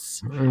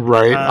 minutes.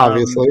 Right,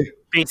 obviously.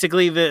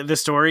 Basically, the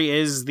story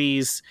is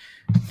these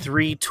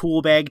 3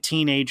 tool bag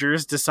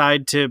teenagers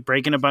decide to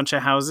break in a bunch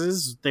of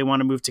houses. They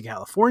want to move to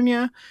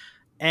California,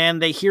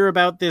 and they hear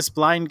about this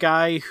blind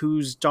guy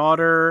whose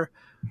daughter...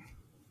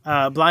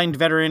 blind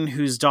veteran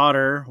whose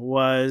daughter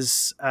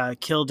was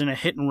killed in a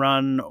hit and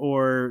run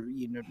or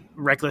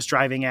reckless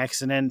driving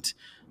accident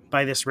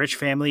by this rich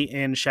family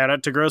in, shout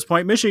out to Grosse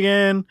Pointe,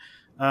 Michigan,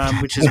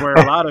 which is where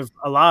a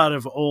lot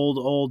of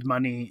old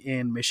money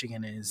in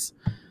Michigan is.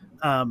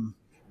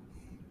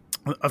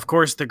 Of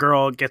course, the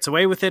girl gets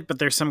away with it, but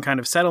there's some kind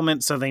of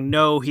settlement, so they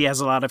know he has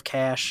a lot of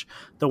cash.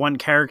 The one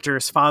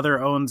character's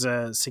father owns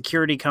a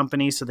security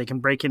company, so they can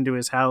break into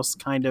his house,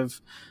 kind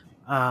of.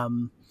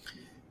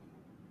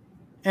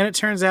 And it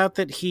turns out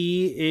that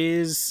he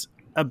is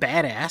a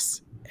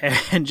badass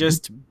and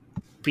just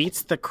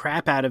beats the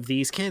crap out of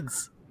these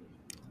kids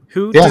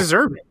who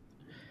deserve it.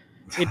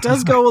 It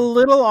does go a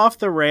little off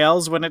the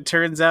rails when it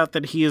turns out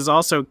that he has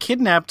also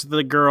kidnapped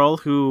the girl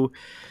who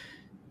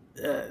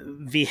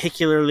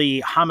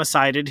vehicularly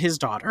homicided his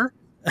daughter.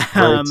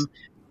 Right.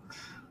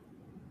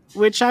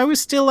 Which I was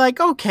still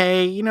like,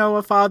 okay, you know,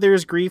 a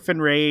father's grief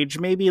and rage,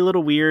 maybe a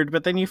little weird,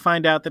 but then you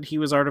find out that he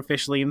was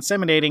artificially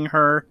inseminating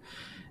her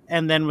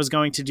and then was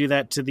going to do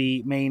that to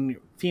the main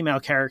female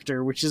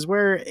character, which is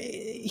where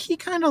he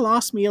kind of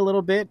lost me a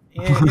little bit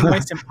in my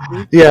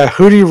sympathy. Yeah,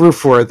 who do you root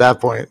for at that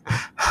point?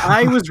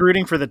 I was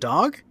rooting for the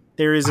dog.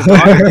 There is a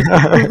dog in this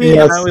movie,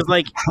 yes. And I was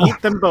like,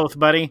 eat them both,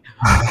 buddy.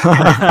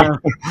 I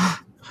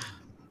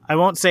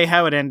won't say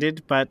how it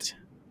ended, but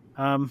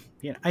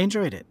yeah, I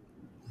enjoyed it.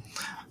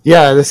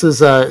 Yeah, this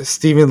is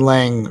Stephen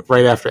Lang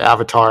right after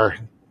Avatar,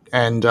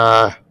 and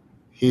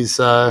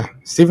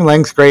Stephen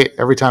Lang's great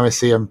every time I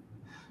see him.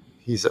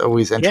 He's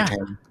always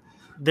entertaining. Yeah.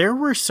 There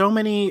were so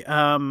many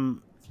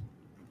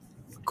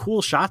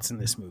cool shots in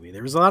this movie.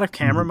 There was a lot of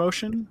camera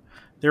motion.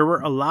 There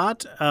were a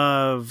lot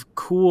of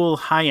cool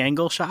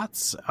high-angle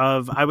shots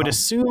of, I would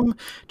assume,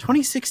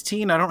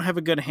 2016. I don't have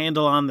a good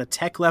handle on the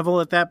tech level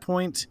at that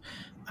point.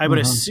 I would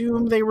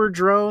assume they were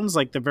drones,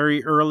 like the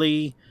very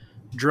early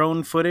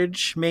drone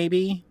footage,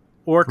 maybe,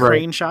 or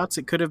crane shots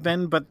it could have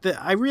been. But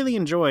I really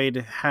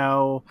enjoyed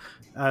how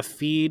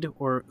Fede,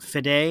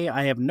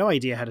 I have no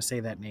idea how to say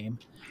that name.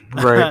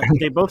 Right.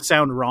 They both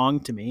sound wrong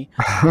to me.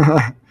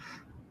 How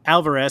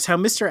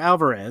Mr.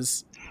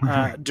 Alvarez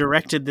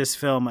directed this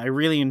film. I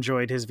really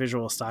enjoyed his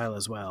visual style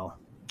as well.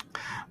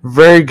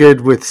 Very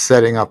good with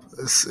setting up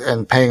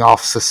and paying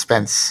off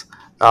suspense.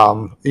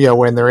 You know,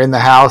 when they're in the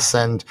house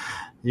and,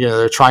 you know,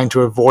 they're trying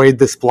to avoid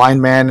this blind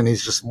man and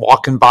he's just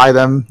walking by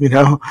them, you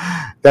know,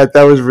 that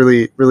was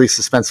really, really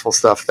suspenseful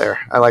stuff there.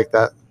 I like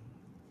that.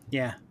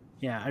 Yeah.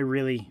 Yeah. I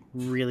really,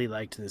 really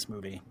liked this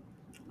movie.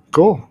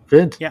 Cool.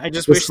 Good. Yeah. I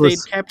just wish they'd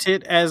kept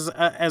it as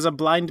a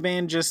blind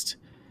man just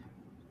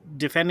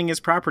defending his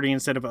property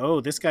instead of,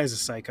 oh, this guy's a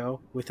psycho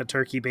with a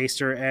turkey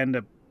baster and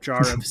a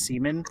jar of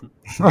semen.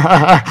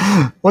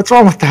 What's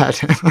wrong with that?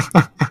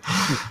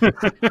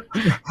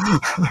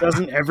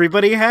 Doesn't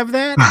everybody have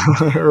that?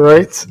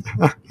 Right.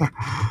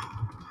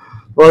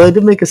 Well, they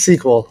did make a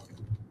sequel.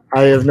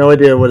 I have no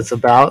idea what it's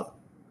about.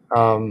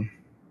 But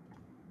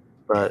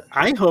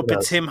I hope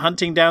it's him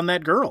hunting down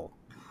that girl.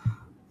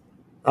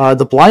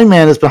 The blind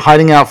man has been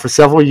hiding out for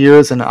several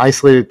years in an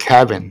isolated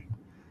cabin.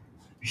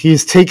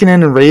 He's taken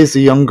in and raised a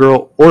young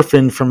girl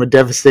orphaned from a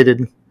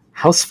devastated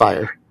house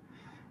fire.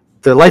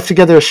 Their life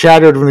together is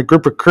shattered when a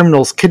group of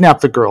criminals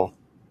kidnap the girl.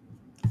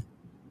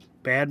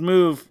 Bad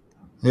move.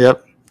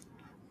 Yep.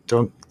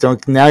 Don't.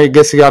 Now I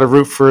guess you got to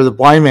root for the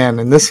blind man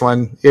in this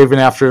one, even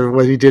after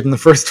what he did in the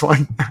first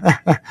one.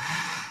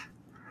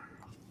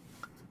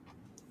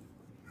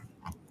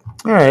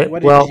 All right.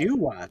 What did you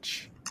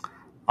watch?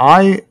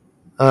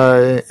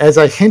 As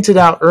I hinted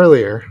out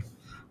earlier,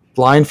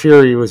 Blind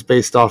Fury was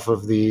based off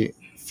of the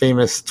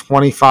famous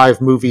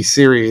 25 movie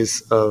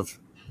series of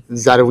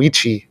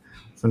Zatoichi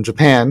from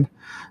Japan.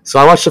 So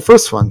I watched the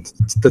first one.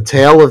 It's The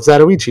Tale of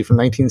Zatoichi from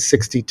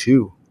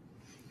 1962.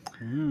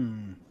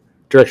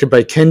 Directed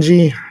by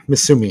Kenji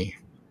Misumi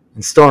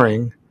and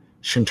starring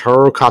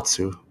Shintaro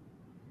Katsu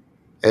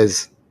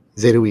as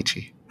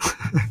Zatoichi.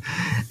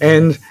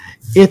 And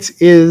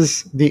it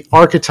is the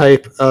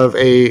archetype of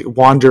a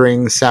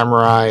wandering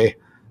samurai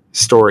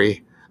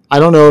story. I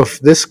don't know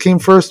if this came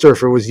first or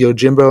if it was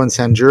Yojimbo and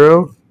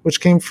Sanjuro which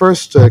came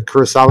first,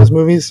 Kurosawa's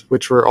movies,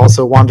 which were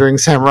also wandering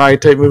samurai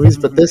type movies,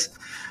 but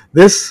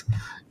this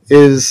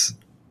is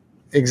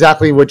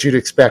exactly what you'd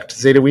expect.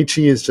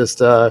 Zatoichi is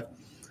just a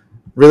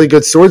really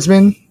good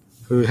swordsman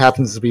who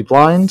happens to be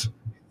blind,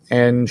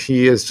 and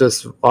he is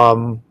just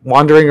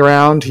wandering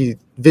around. He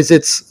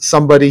visits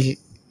somebody.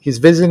 He's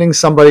visiting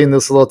somebody in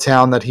this little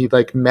town that he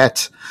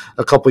met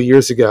a couple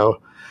years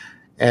ago,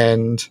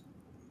 and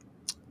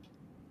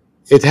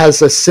it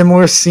has a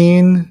similar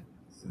scene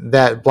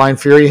that Blind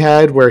Fury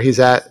had, where he's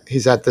at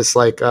this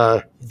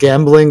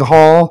gambling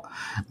hall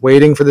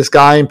waiting for this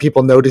guy, and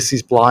people notice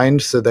he's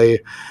blind, so they,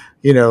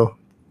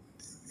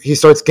 he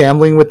starts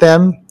gambling with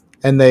them,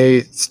 and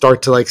they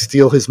start to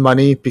steal his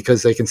money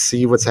because they can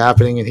see what's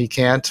happening and he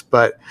can't.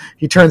 But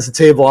he turns the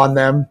table on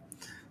them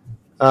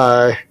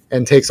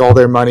and takes all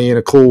their money in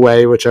a cool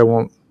way, which I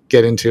won't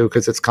get into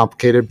because it's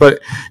complicated. But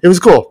it was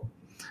cool.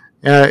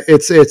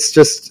 It's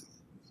just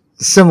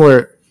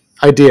similar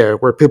idea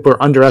where people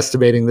are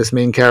underestimating this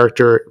main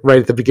character right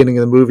at the beginning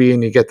of the movie,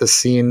 and you get the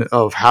scene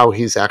of how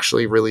he's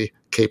actually really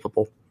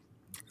capable.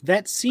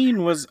 That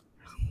scene was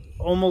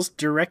almost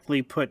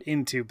directly put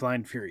into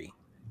Blind Fury.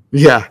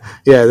 Yeah.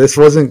 This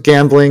wasn't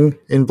gambling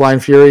in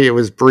Blind Fury; it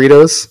was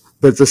burritos,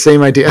 but it's the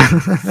same idea.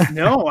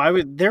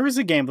 No, there was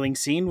a gambling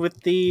scene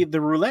with the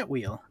roulette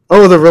wheel.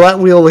 Oh, the roulette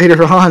wheel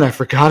later on. I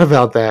forgot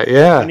about that.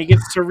 Yeah. When he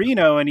gets to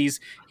Reno and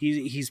he's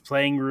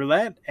playing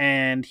roulette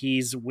and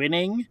he's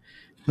winning.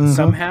 Mm-hmm.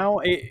 Somehow,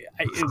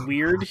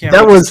 weird.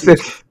 That was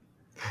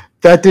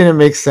that didn't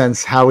make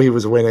sense how he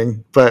was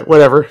winning, but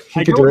whatever.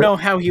 I don't know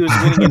how he was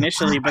winning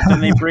initially, but then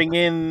they bring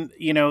in,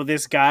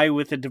 this guy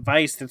with a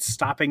device that's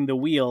stopping the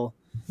wheel.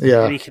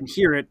 Yeah. And he can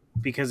hear it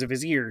because of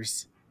his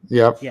ears.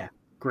 Yep. Yeah.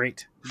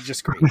 Great.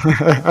 Just great.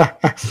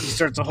 He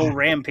starts a whole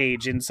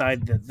rampage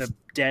inside the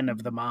den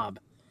of the mob.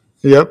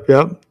 Yep.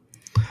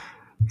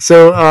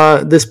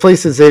 So this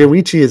place that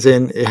Zatoichi is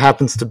in, it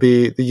happens to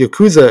be the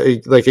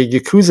Yakuza, like a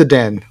Yakuza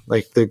den.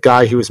 Like the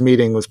guy he was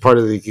meeting was part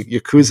of the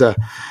Yakuza.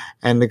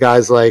 And the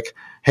guy's like,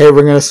 hey,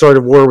 we're going to start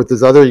a war with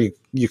this other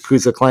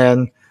Yakuza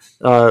clan.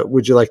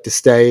 Would you like to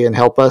stay and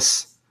help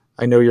us?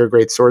 I know you're a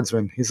great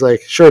swordsman. He's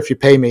like, sure, if you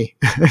pay me,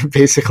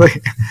 basically.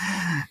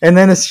 And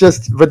then it's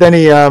just, but then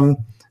he,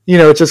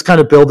 it's just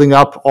kind of building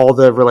up all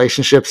the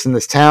relationships in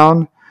this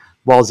town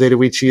while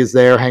Zatoichi is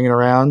there hanging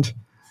around.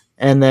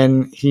 And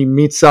then he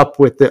meets up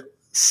with the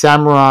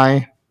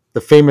samurai,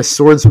 the famous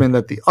swordsman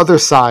that the other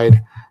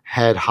side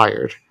had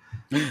hired.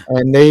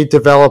 And they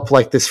develop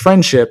like this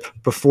friendship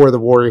before the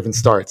war even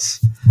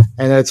starts.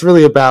 And it's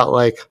really about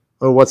like,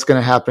 what's going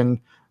to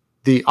happen,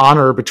 the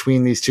honor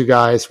between these two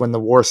guys when the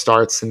war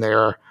starts and they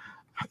are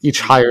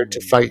each hired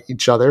to fight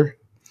each other.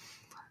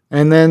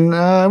 And then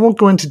I won't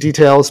go into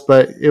details,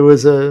 but it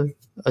was a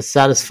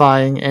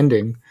satisfying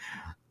ending.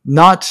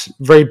 Not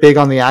very big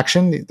on the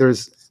action.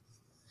 There's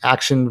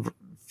action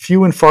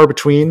few and far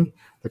between.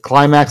 The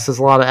climax has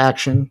a lot of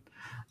action.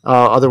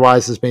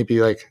 Otherwise, there's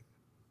maybe like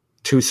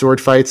 2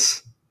 sword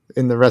fights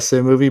in the rest of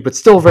the movie, but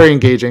still very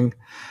engaging.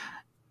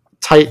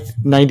 Tight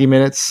 90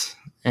 minutes.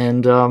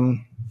 And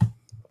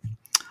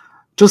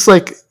just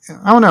like,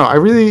 I don't know, I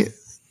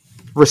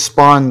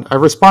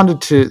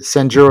responded to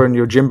Sanjuro and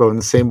Yojimbo in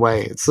the same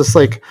way. It's just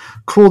like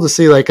cool to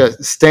see like a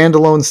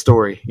standalone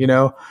story,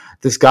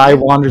 This guy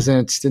wanders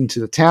into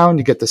the town.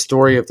 You get the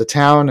story of the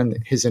town and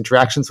his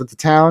interactions with the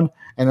town.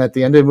 And at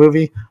the end of the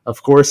movie,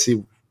 of course,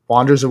 he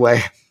wanders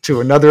away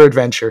to another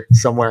adventure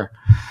somewhere.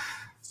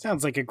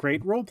 Sounds like a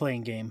great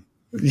role-playing game.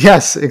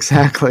 Yes,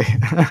 exactly.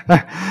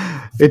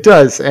 It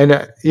does. And,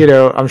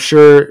 I'm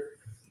sure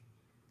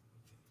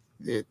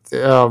it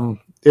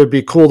would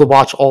be cool to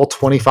watch all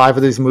 25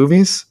 of these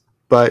movies.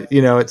 But,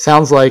 it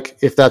sounds like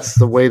if that's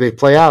the way they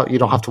play out, you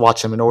don't have to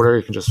watch them in order.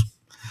 You can just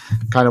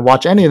kind of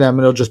watch any of them,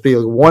 and it'll just be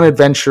like one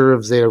adventure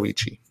of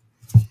Zatoichi.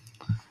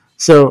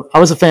 So I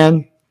was a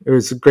fan. It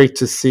was great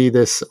to see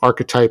this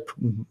archetype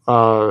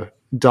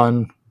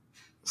done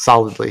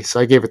solidly. So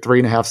I gave it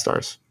 3.5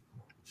 stars.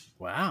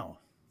 Wow.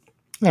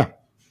 Yeah.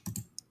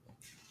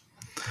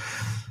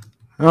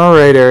 All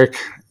right, Eric.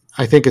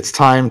 I think it's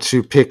time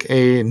to pick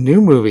a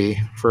new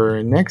movie for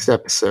our next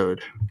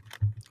episode.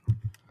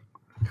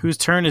 Whose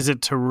turn is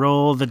it to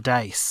roll the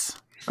dice?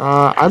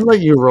 I'd let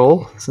you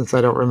roll since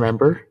I don't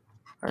remember.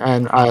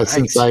 And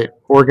since I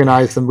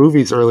organized the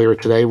movies earlier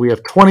today, we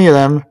have 20 of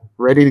them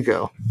ready to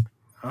go.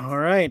 All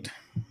right.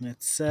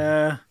 Let's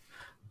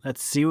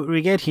see what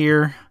we get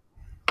here.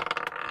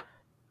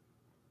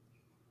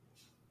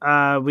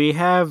 We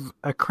have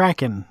a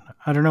Kraken.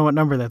 I don't know what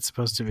number that's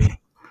supposed to be.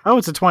 Oh,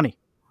 it's a 20.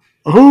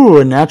 Oh,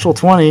 a natural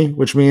 20,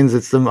 which means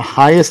it's the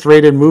highest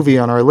rated movie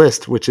on our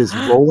list, which is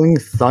Rolling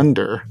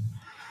Thunder.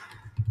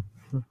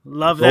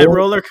 Love that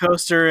roller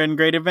coaster and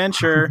great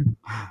adventure.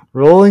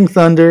 Rolling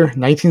Thunder,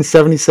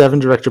 1977,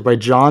 directed by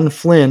John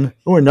Flynn.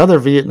 Oh, another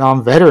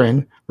Vietnam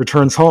veteran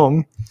returns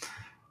home.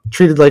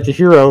 Treated like a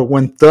hero,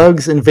 when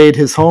thugs invade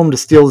his home to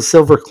steal the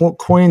silver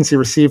coins he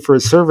received for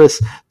his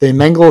service, they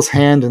mangle his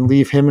hand and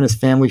leave him and his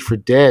family for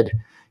dead.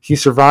 He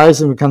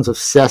survives and becomes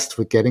obsessed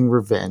with getting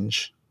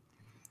revenge.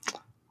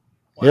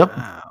 Wow.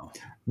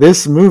 Yep.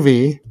 This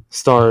movie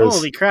stars...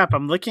 Holy crap,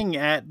 I'm looking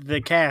at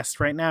the cast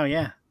right now,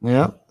 yeah.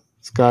 Yep.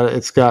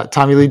 It's got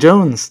Tommy Lee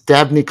Jones,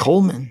 Dabney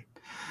Coleman,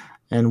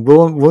 and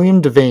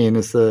William Devane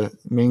is the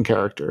main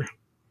character.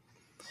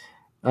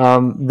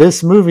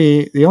 This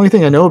movie, the only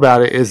thing I know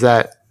about it is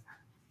that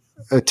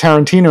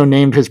Tarantino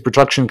named his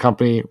production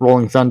company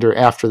Rolling Thunder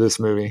after this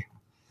movie.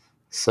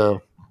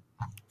 So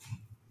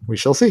we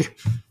shall see.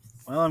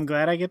 Well, I'm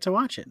glad I get to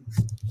watch it.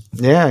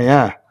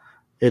 Yeah.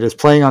 It is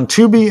playing on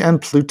Tubi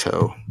and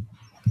Pluto.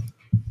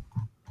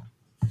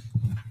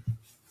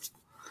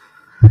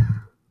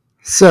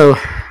 So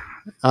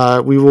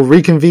we will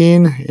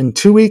reconvene in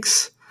 2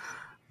 weeks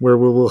where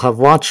we will have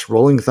watched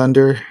Rolling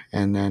Thunder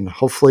and then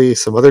hopefully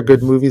some other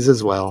good movies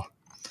as well.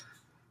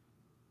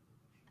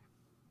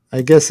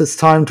 I guess it's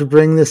time to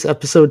bring this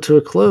episode to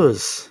a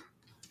close.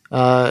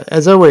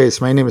 As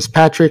always, my name is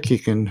Patrick. You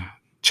can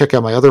check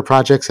out my other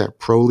projects at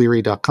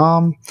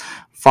proleary.com.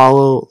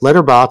 Follow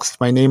Letterboxd.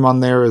 My name on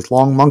there is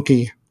Long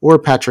Monkey or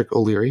Patrick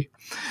O'Leary.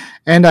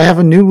 And I have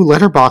a new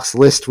Letterboxd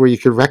list where you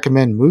could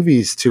recommend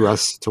movies to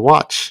us to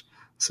watch.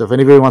 So if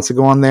anybody wants to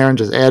go on there and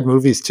just add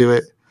movies to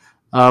it,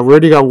 we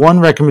already got one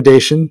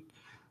recommendation,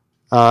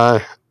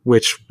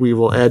 which we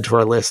will add to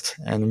our list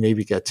and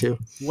maybe get to.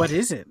 What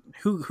is it?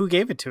 Who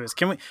gave it to us?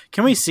 Can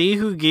we see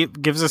who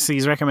gives us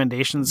these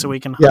recommendations so we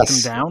can hunt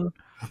them down?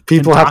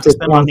 People have to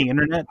them on the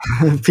internet.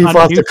 People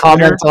have to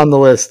comment on the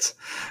list.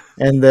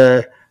 And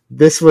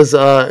this was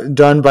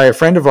done by a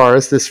friend of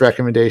ours. This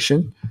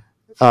recommendation,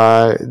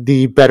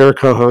 the better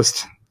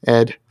co-host,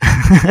 Ed.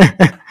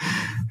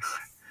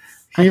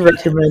 He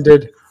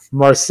recommended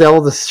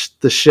Marcel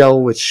the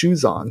Shell with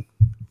Shoes On.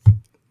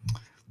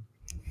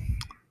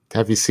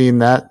 Have you seen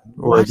that?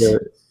 Or What? the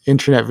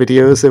internet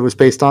videos it was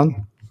based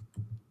on?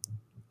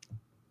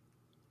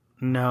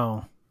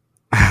 No.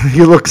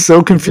 You look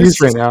so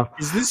confused right now.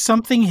 Is this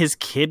something his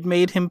kid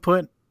made him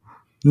put?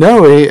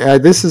 No,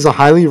 this is a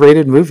highly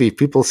rated movie.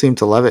 People seem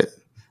to love it.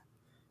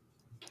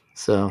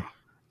 So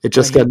it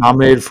just got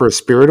nominated for a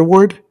Spirit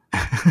Award.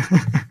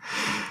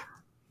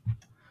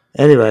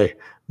 Anyway,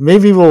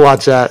 maybe we'll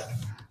watch that.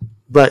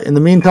 But in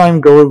the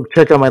meantime, go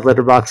check out my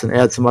Letterboxd and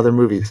add some other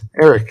movies.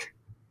 Eric,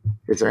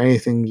 is there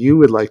anything you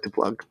would like to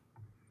plug?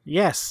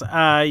 Yes.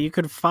 You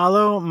could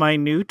follow my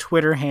new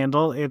Twitter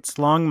handle. It's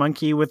Long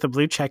Monkey with a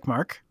blue check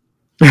mark.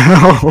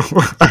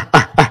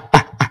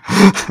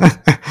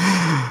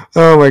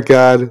 Oh my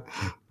god.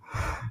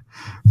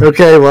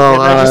 Okay,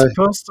 well, and I just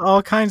post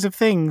all kinds of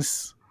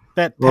things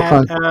that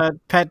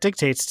Pat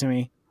dictates to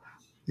me.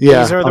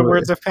 Yeah, these are the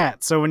words of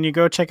Pat. So when you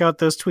go check out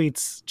those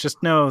tweets,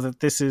 just know that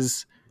this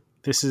is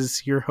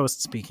your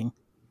host speaking.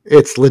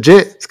 It's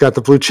legit. It's got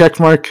the blue check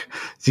mark.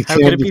 You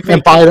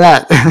can't buy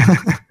that.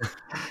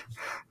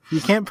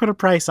 You can't put a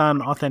price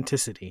on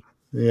authenticity.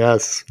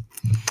 Yes.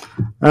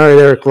 All right,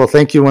 Eric. Well,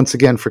 thank you once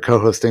again for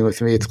co-hosting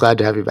with me. It's glad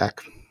to have you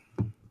back.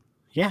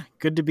 Yeah,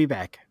 good to be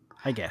back,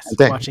 I guess,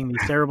 watching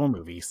these terrible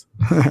movies.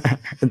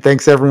 And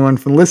thanks, everyone,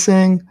 for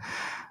listening.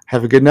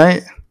 Have a good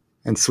night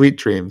and sweet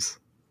dreams.